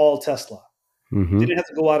all Tesla. Mm-hmm. Didn't have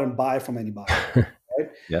to go out and buy from anybody, right?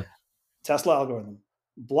 Yeah. Tesla algorithm.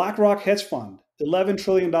 BlackRock hedge fund, $11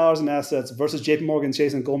 trillion in assets versus JP Morgan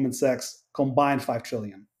Chase and Goldman Sachs combined 5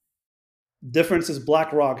 trillion. Difference is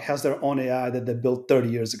BlackRock has their own AI that they built 30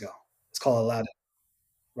 years ago. It's called Aladdin,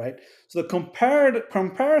 right? So the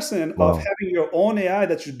comparison of Wow. having your own AI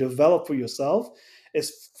that you develop for yourself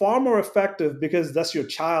is far more effective because that's your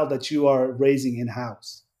child that you are raising in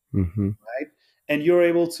house, Mm-hmm. right? And you're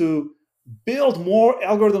able to build more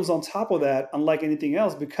algorithms on top of that, unlike anything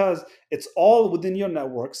else, because it's all within your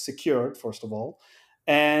network, secured, first of all,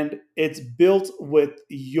 and it's built with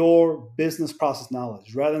your business process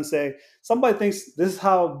knowledge. Rather than say, somebody thinks this is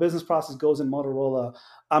how business process goes in Motorola,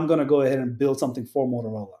 I'm going to go ahead and build something for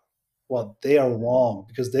Motorola. Well, they are wrong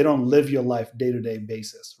because they don't live your life day to day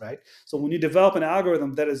basis, right? So when you develop an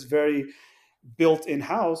algorithm that is very built in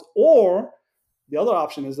house, or the other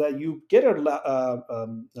option is that you get an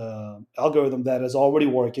algorithm that is already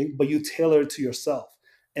working, but you tailor it to yourself.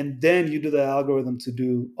 And then you do the algorithm to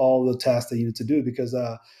do all the tasks that you need to do. Because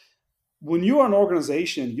when you are an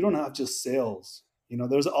organization, you don't have just sales.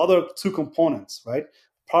 There's other two components, right?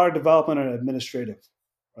 Product development and administrative,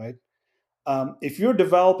 right? If you're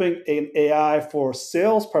developing an AI for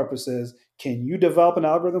sales purposes, can you develop an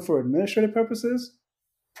algorithm for administrative purposes?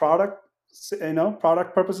 Product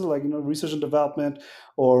product purposes, like research and development,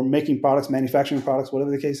 or making products, manufacturing products, whatever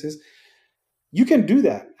the case is. You can do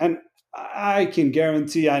that, and I can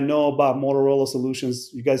guarantee, I know about Motorola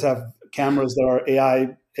Solutions. You guys have cameras that are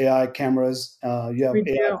AI cameras. You have We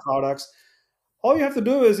AI do. products. All you have to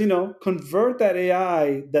do is convert that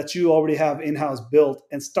AI that you already have in-house built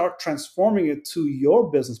and start transforming it to your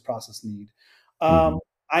business process need. Mm-hmm. um,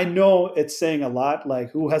 I know it's saying a lot,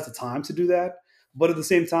 like who has the time to do that, but at the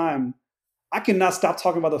same time, I cannot stop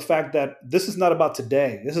talking about the fact that this is not about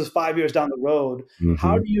today. This is 5 years down the road.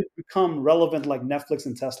 How Mm-hmm. do you become relevant like Netflix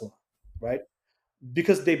and Tesla, right?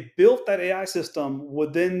 Because they built that AI system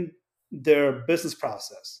within their business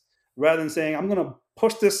process, rather than saying, I'm going to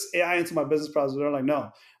push this AI into my business process. They're like, no,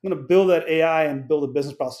 I'm going to build that AI and build a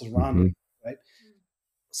business process around Mm-hmm. it, right?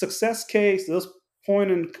 Success case, this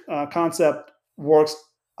point and concept works,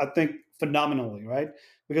 I think, phenomenally, right?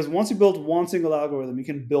 Because once you build one single algorithm, you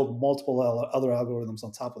can build multiple other algorithms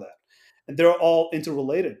on top of that. And they're all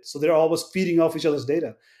interrelated. So they're always feeding off each other's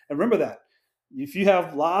data. And remember that. If you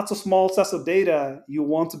have lots of small sets of data, you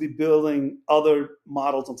want to be building other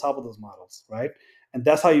models on top of those models, right? And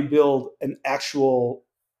that's how you build an actual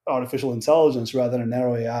artificial intelligence rather than a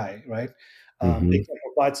narrow AI, right? Mm-hmm. It can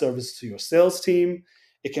provide service to your sales team.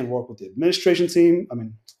 It can work with the administration team. I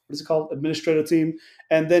mean, what is it called? Administrative team.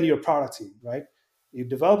 And then your product team, right? You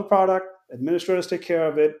develop a product, administrators take care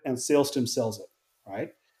of it, and sales team sells it,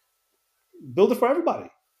 right? Build it for everybody.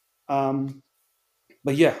 Um,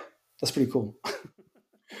 but yeah, that's pretty cool.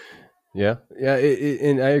 Yeah, yeah,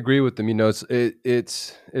 and I agree with them.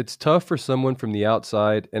 It's tough for someone from the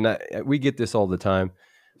outside, and we get this all the time.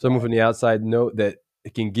 Someone Right. from the outside know that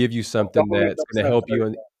it can give you something Government that's going to does help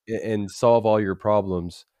that. you and solve all your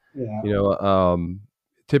problems. Yeah. You know,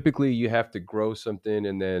 typically you have to grow something,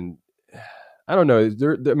 and then I don't know.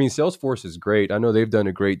 I mean, Salesforce is great. I know they've done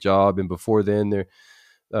a great job, and before then,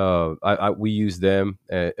 we use them,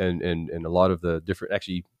 and a lot of the different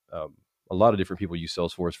um, a lot of different people use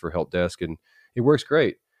Salesforce for help desk, and it works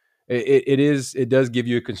great. It does give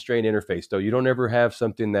you a constrained interface, though. You don't ever have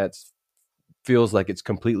something that feels like it's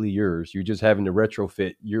completely yours. You're just having to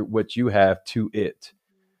retrofit what you have to it,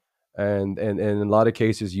 and in a lot of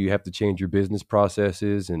cases, you have to change your business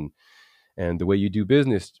processes and the way you do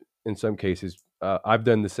business. In some cases, I've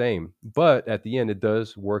done the same, but at the end, it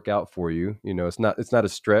does work out for you. It's not a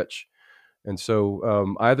stretch, and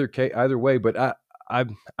so either way. But I I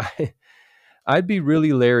I'd be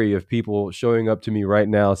really leery of people showing up to me right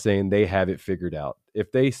now saying they have it figured out.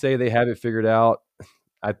 If they say they have it figured out,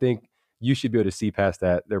 I think you should be able to see past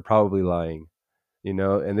that. They're probably lying,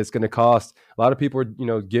 and it's going to cost a lot of people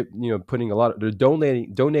are, putting a lot of, they're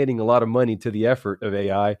donating a lot of money to the effort of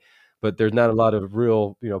AI, but there's not a lot of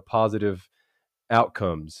real, positive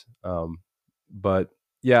outcomes. But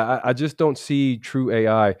yeah, I just don't see true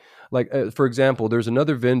AI. Like, for example, there's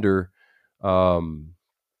another vendor. Um,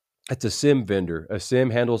 it's a sim vendor. A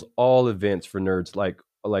sim handles all events for nerds,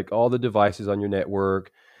 like all the devices on your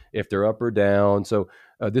network, if they're up or down. So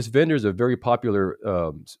this vendor is a very popular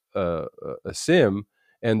a sim,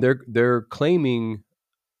 and they're claiming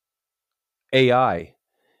AI,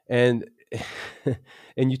 and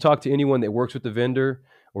and you talk to anyone that works with the vendor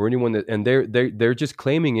or anyone that, and they're just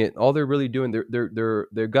claiming it. All they're really doing,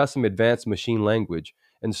 they've got some advanced machine language,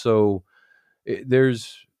 and so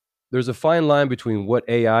there's a fine line between what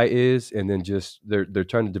AI is and then just they're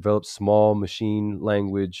trying to develop small machine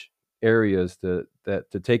language areas to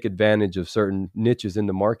take advantage of certain niches in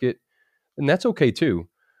the market, and that's okay too.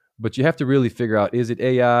 But you have to really figure out, is it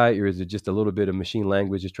AI or is it just a little bit of machine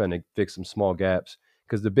language just trying to fix some small gaps?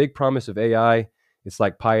 Because the big promise of AI, it's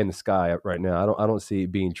like pie in the sky right now. I don't see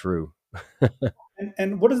it being true.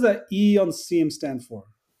 And what does that E on SIEM stand for?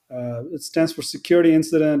 It stands for security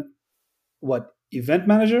incident, what, event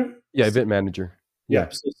manager? Yeah, event manager. Yeah, Yeah.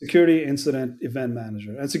 so security incident event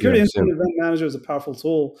manager. And Yeah. security So. incident event manager is a powerful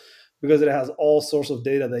tool because it has all sorts of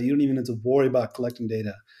data that you don't even need to worry about collecting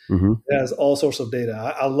data. Hmm. It has all sorts of data.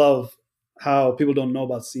 I love how people don't know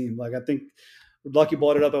about SIEM. Like, I think Lucky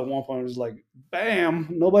brought it up at one point. It was like, bam,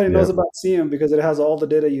 nobody Yeah. knows about SIEM because it has all the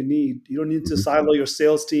data you need. You don't need to Hmm. silo your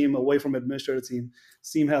sales team away from administrative team.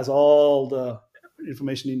 SIEM has all the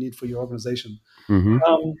information you need for your organization. Hmm.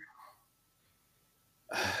 Um,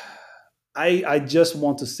 I just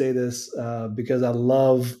want to say this because I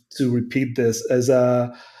love to repeat this as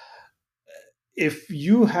if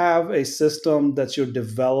you have a system that you're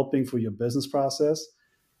developing for your business process,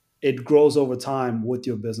 it grows over time with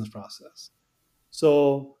your business process.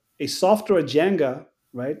 So a software Jenga,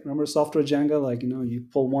 right? Remember software Jenga? Like, you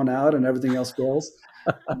pull one out and everything else fails.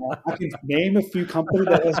 I can name a few companies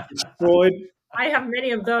that has destroyed. I have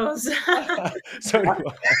many of those. So do I.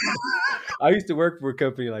 I used to work for a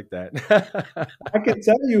company like that. I can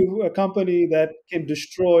tell you a company that can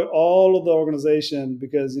destroy all of the organization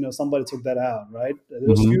because somebody took that out, right?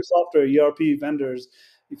 There's Hmm. few software ERP vendors.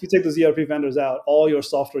 If you take those ERP vendors out, all your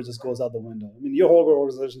software just goes out the window. I mean, your whole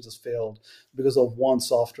organization just failed because of one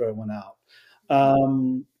software went out.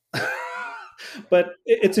 Um, but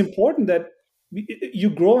it's important that you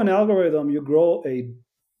grow an algorithm, you grow a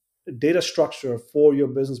data structure for your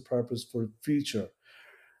business purpose for the future.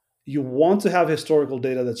 You want to have historical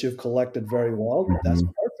data that you've collected very well. That's Hmm.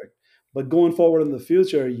 perfect. But going forward in the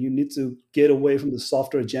future, you need to get away from the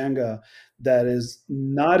software Jenga that is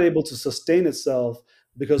not able to sustain itself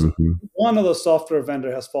because Hmm. one of the software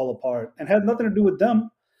vendor has fallen apart and had nothing to do with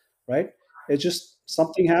them, right? It's just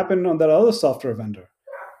something happened on that other software vendor.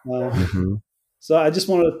 Uh, Hmm. so I just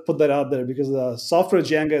want to put that out there because the software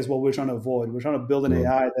Jenga is what we're trying to avoid. We're trying to build an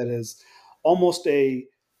Yeah. AI that is almost a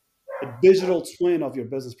digital twin of your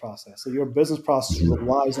business process. So your business process Hmm.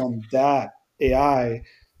 relies on that AI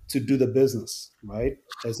to do the business, right?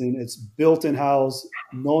 As in, it's built in house,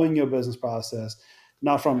 knowing your business process,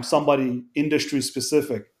 not from somebody industry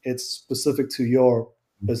specific. It's specific to your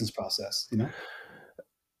business process.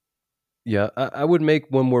 Yeah, I would make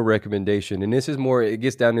one more recommendation, and this is more, it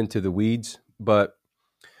gets down into the weeds, but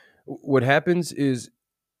what happens is,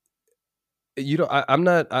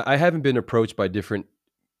 I haven't been approached by different,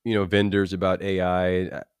 vendors about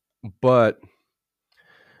AI, but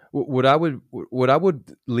what I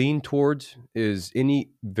would lean towards is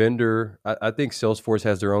any vendor. I think Salesforce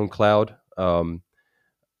has their own cloud,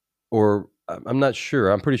 or I'm not sure.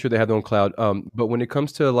 I'm pretty sure they have their own cloud. But when it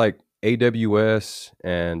comes to like AWS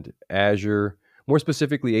and Azure, more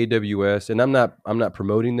specifically AWS, and I'm not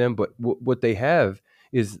promoting them, but what they have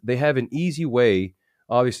is they have an easy way,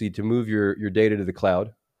 obviously, to move your data to the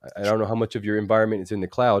cloud. I don't know how much of your environment is in the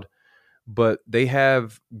cloud, but they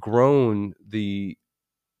have grown the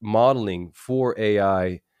modeling for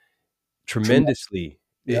AI tremendously.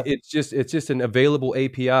 Yep. It's just an available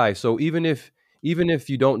API. So even if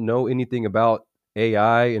you don't know anything about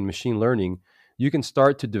AI and machine learning, you can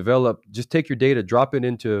start to develop. Just take your data, drop it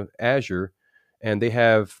into Azure, and they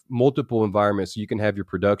have multiple environments. So you can have your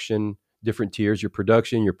production, different tiers, your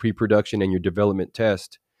production, your pre-production, and your development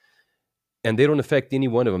test. And they don't affect any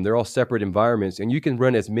one of them. They're all separate environments, and you can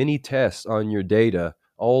run as many tests on your data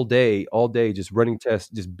all day, just running tests,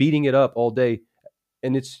 just beating it up all day,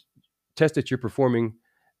 and it's tests that you're performing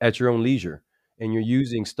at your own leisure, and you're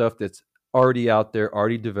using stuff that's already out there,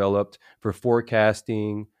 already developed for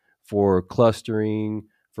forecasting, for clustering,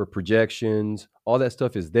 for projections. All that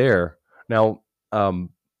stuff is there now.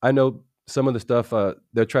 I know some of the stuff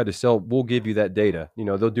they'll try to sell will give you that data.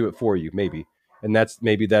 They'll do it for you, maybe, and that's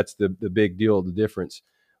the big deal, the difference.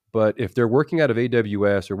 But if they're working out of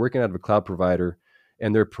AWS or working out of a cloud provider,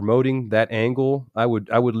 and they're promoting that angle, I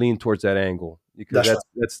would lean towards that angle, because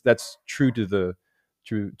That's that's true to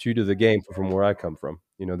the game from where I come from.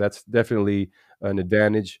 That's definitely an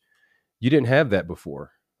advantage. You didn't have that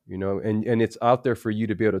before. and it's out there for you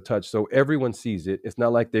to be able to touch. So everyone sees it. It's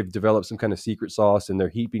not like they've developed some kind of secret sauce and they're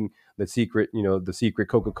heaping the secret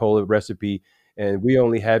Coca-Cola recipe, and we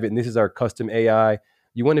only have it, and this is our custom AI.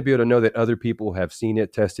 You want to be able to know that other people have seen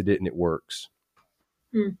it, tested it, and it works.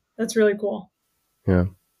 That's really cool. Yeah.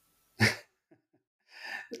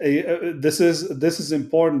 This is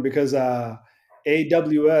important because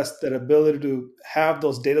AWS, that ability to have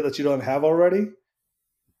those data that you don't have already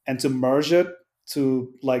and to merge it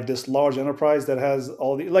to like this large enterprise that has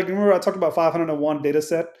all the, like, remember I talked about 501 data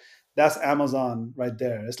set. That's Amazon right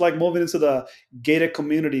there. It's like moving into the gated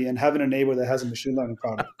community and having a neighbor that has a machine learning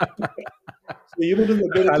product. So you move into the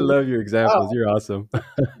gated I community. love your examples. You're awesome.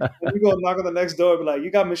 And you go knock on the next door, be like, "You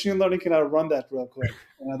got machine learning? Can I run that real quick?"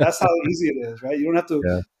 That's how easy it is, right? You don't have to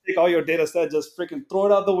Yeah. take all your data set, just freaking throw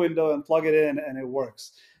it out the window and plug it in, and it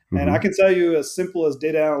works. And I Hmm. can tell you, as simple as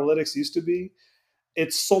data analytics used to be,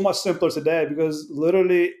 it's so much simpler today because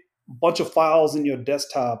literally a bunch of files in your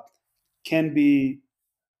desktop can be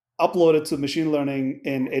uploaded to machine learning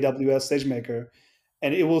in AWS SageMaker,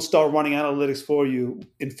 and it will start running analytics for you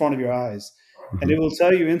in front of your eyes, and Hmm. it will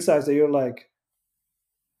tell you insights that you're like,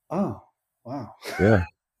 "Oh, wow." Yeah.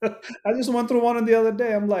 I just went through one the other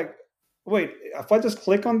day. I'm like, wait, if I just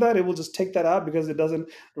click on that, it will just take that out because it doesn't.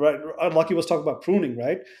 Right? Lucky was talking about pruning,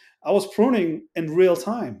 right? I was pruning in real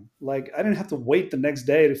time. Like I didn't have to wait the next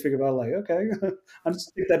day to figure out. Like, okay, I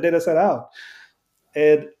just take that data set out.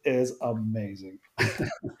 It is amazing.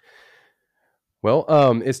 Well,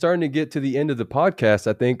 it's starting to get to the end of the podcast,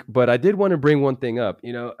 I think, but I did want to bring one thing up.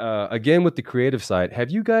 Again, with the creative side, have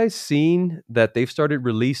you guys seen that they've started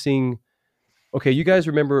releasing? Okay, you guys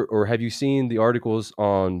remember, or have you seen the articles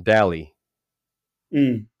on Dali?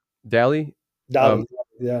 Mm. Dali, Dolly, um,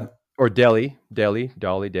 yeah. or Dali,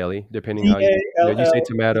 depending how you say DALL.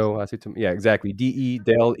 tomato. I say yeah, exactly. DE.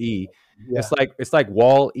 Yeah. It's like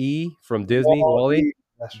Wall E from Disney, Wall Wally, E.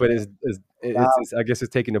 That's but right. it's I guess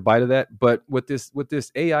it's taking a bite of that. But what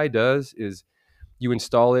this AI does is you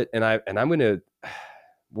install it, and I'm gonna,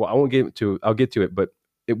 well, I won't get to I'll get to it, but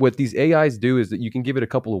what these AIs do is that you can give it a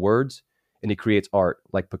couple of words and it creates art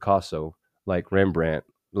like Picasso, like Rembrandt,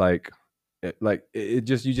 like it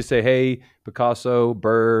just, you just say, hey, Picasso,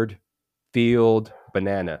 bird, field,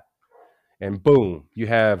 banana, and boom, you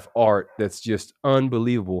have art that's just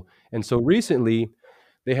unbelievable. And so recently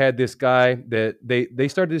they had this guy that they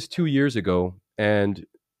started this 2 years ago, and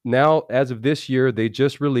now as of this year they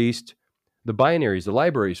just released the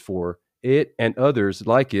libraries for it and others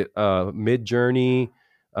like it, Mid Journey,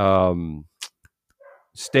 um,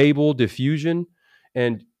 Stable Diffusion,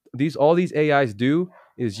 and all these AIs do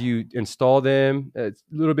is you install them. It's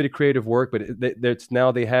a little bit of creative work, but that's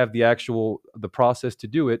now they have the process to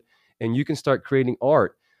do it, and you can start creating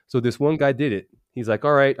art. So this one guy did it. He's like,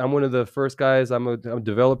 all right, I'm one of the first guys. I'm a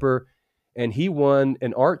developer, and he won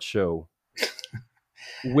an art show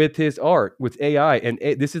with his art with AI, and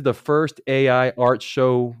this is the first AI art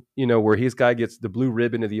show. Where his guy gets the blue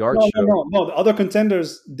ribbon of the art No, no, show. no, no. The other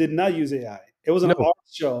contenders did not use AI. It was an No, art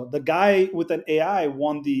show. The guy with an AI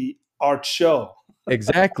won the art show.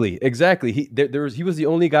 exactly. He was the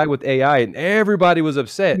only guy with AI, and everybody was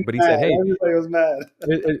upset. But he Mad. said, "Hey," Everybody was mad.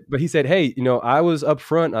 but he said, "Hey, I was up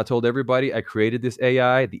front. I told everybody I created this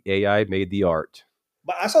AI. The AI made the art."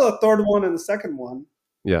 But I saw the third one and the second one.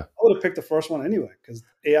 Yeah, I would have picked the first one anyway because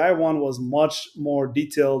AI one was much more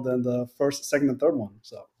detailed than the first, second, and third one.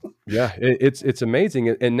 So yeah. It's amazing,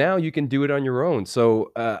 and now you can do it on your own.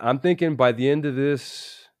 So I'm thinking by the end of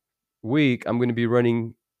this week, I'm going to be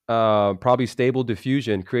running probably Stable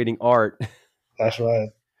Diffusion, creating art, that's right.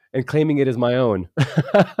 and claiming it as my own.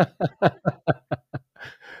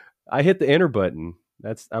 I hit the enter button.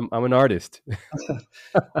 I'm an artist.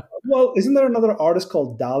 Well, isn't there another artist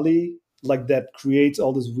called Dali, like that creates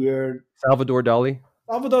all this weird Salvador Dali.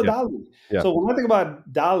 Salvador Yeah, Dali? yeah. So when I think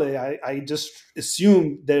about Dali, I just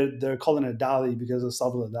assume they're calling it Dali because of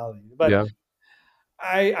Salvador Dali. But Yeah.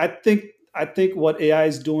 I think what AI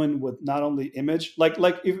is doing with not only image, like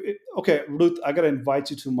if okay, Ruth, I gotta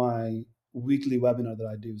invite you to my weekly webinar that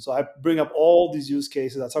I do. So I bring up all these use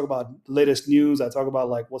cases. I talk about latest news. I talk about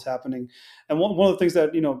like what's happening, and one of the things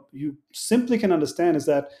that you simply can understand is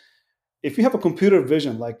that if you have a computer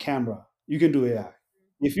vision like camera, you can do AI.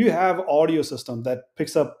 If you have audio system that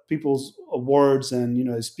picks up people's words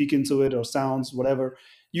and speak into it or sounds, whatever,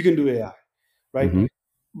 you can do AI, right? Hmm.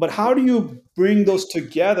 But how do you bring those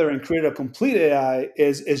together and create a complete AI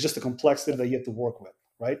is just a complexity that you have to work with,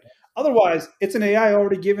 right? Otherwise, it's an AI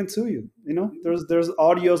already given to you. There's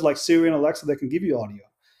audios like Siri and Alexa that can give you audio.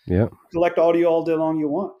 Yeah. Collect audio all day long you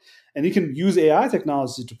want, and you can use AI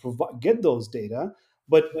technology to get those data.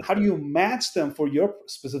 but how do you match them for your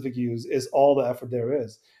specific use is all the effort there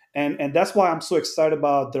is. And that's why I'm so excited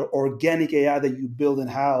about the organic AI that you build in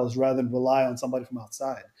house rather than rely on somebody from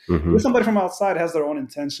outside. If Hmm. somebody from outside has their own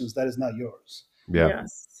intentions, that is not yours. Yeah.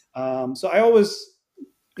 Yes. So I always,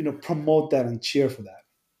 promote that and cheer for that.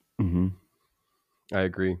 Hmm. I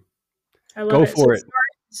agree. I love Go it. for it.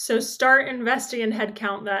 Start investing in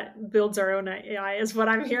headcount that builds our own AI is what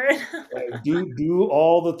I'm hearing. Do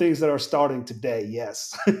all the things that are starting today.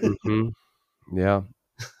 Yes. Hmm. Yeah.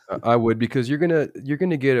 I would, because you're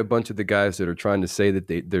gonna get a bunch of the guys that are trying to say that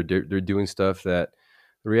they're doing stuff that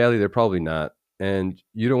the reality they're probably not, and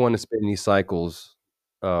you don't want to spend any cycles.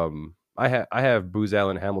 I have Booz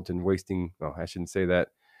Allen Hamilton wasting. Well, I shouldn't say that.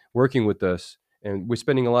 Working with us, and we're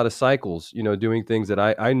spending a lot of cycles, doing things that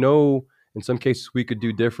I know in some cases we could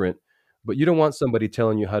do different, but you don't want somebody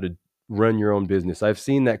telling you how to run your own business. I've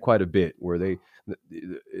seen that quite a bit where they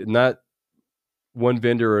not one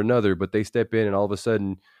vendor or another, but they step in and all of a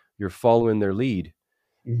sudden you're following their lead.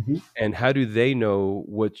 Hmm. And how do they know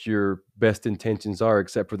what your best intentions are,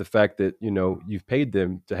 except for the fact that, you've paid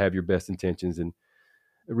them to have your best intentions? And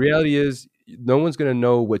the reality is no one's going to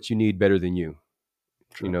know what you need better than you,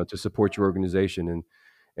 True. to support your organization.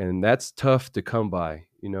 And that's tough to come by.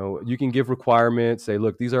 You can give requirements, say,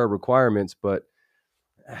 look, these are requirements, but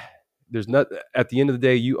there's not, at the end of the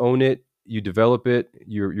day, you own it, you develop it,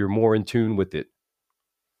 you're more in tune with it.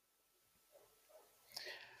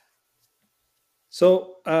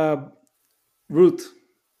 So, Ruth,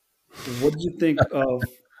 what did you think of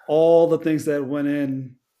all the things that went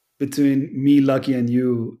in between me, Lucky, and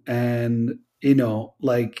you? And,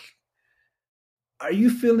 like, are you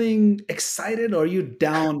feeling excited or are you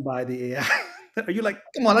down by the AI? Are you like,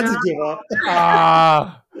 come on, let's No, just give up?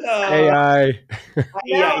 Ah, Ah, AI. no, ay,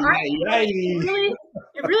 ay, ay, it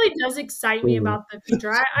ay. really does excite me about the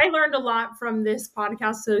future. I learned a lot from this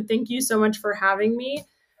podcast, so thank you so much for having me.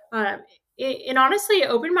 Uh, and honestly, it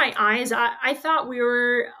opened my eyes. I thought we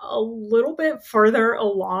were a little bit further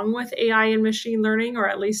along with AI and machine learning, or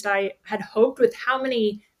at least I had hoped with how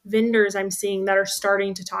many vendors I'm seeing that are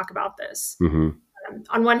starting to talk about this. Hmm.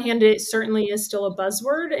 On one hand, it certainly is still a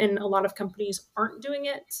buzzword, and a lot of companies aren't doing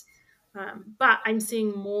it. But I'm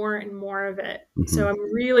seeing more and more of it. Hmm. So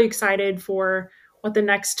I'm really excited for what the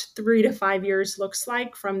next 3 to 5 years looks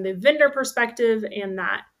like from the vendor perspective and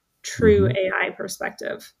that true Hmm. AI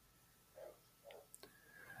perspective.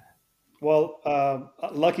 Well,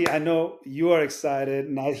 Lucky, I know you are excited,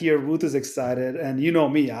 and I hear Ruth is excited, and you know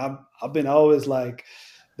me, I've been always like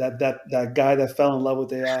that guy that fell in love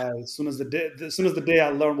with AI as soon as the day I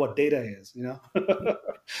learned what data is.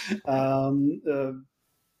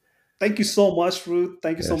 Thank you so much, Ruth.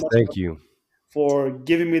 Thank you so Yes, much thank you. for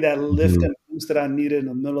giving me that lift Hmm. and boost that I needed in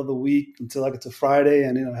the middle of the week until I get to Friday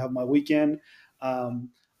and have my weekend.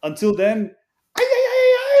 Um, until then, ay, ay,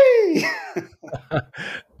 ay, ay, ay.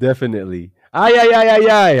 Definitely. I'm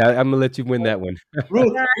gonna let you win that one.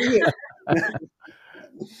 Ruth, bring it.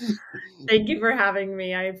 Thank you for having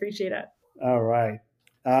me. I appreciate it. All right.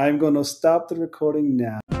 I'm going to stop the recording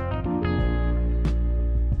now.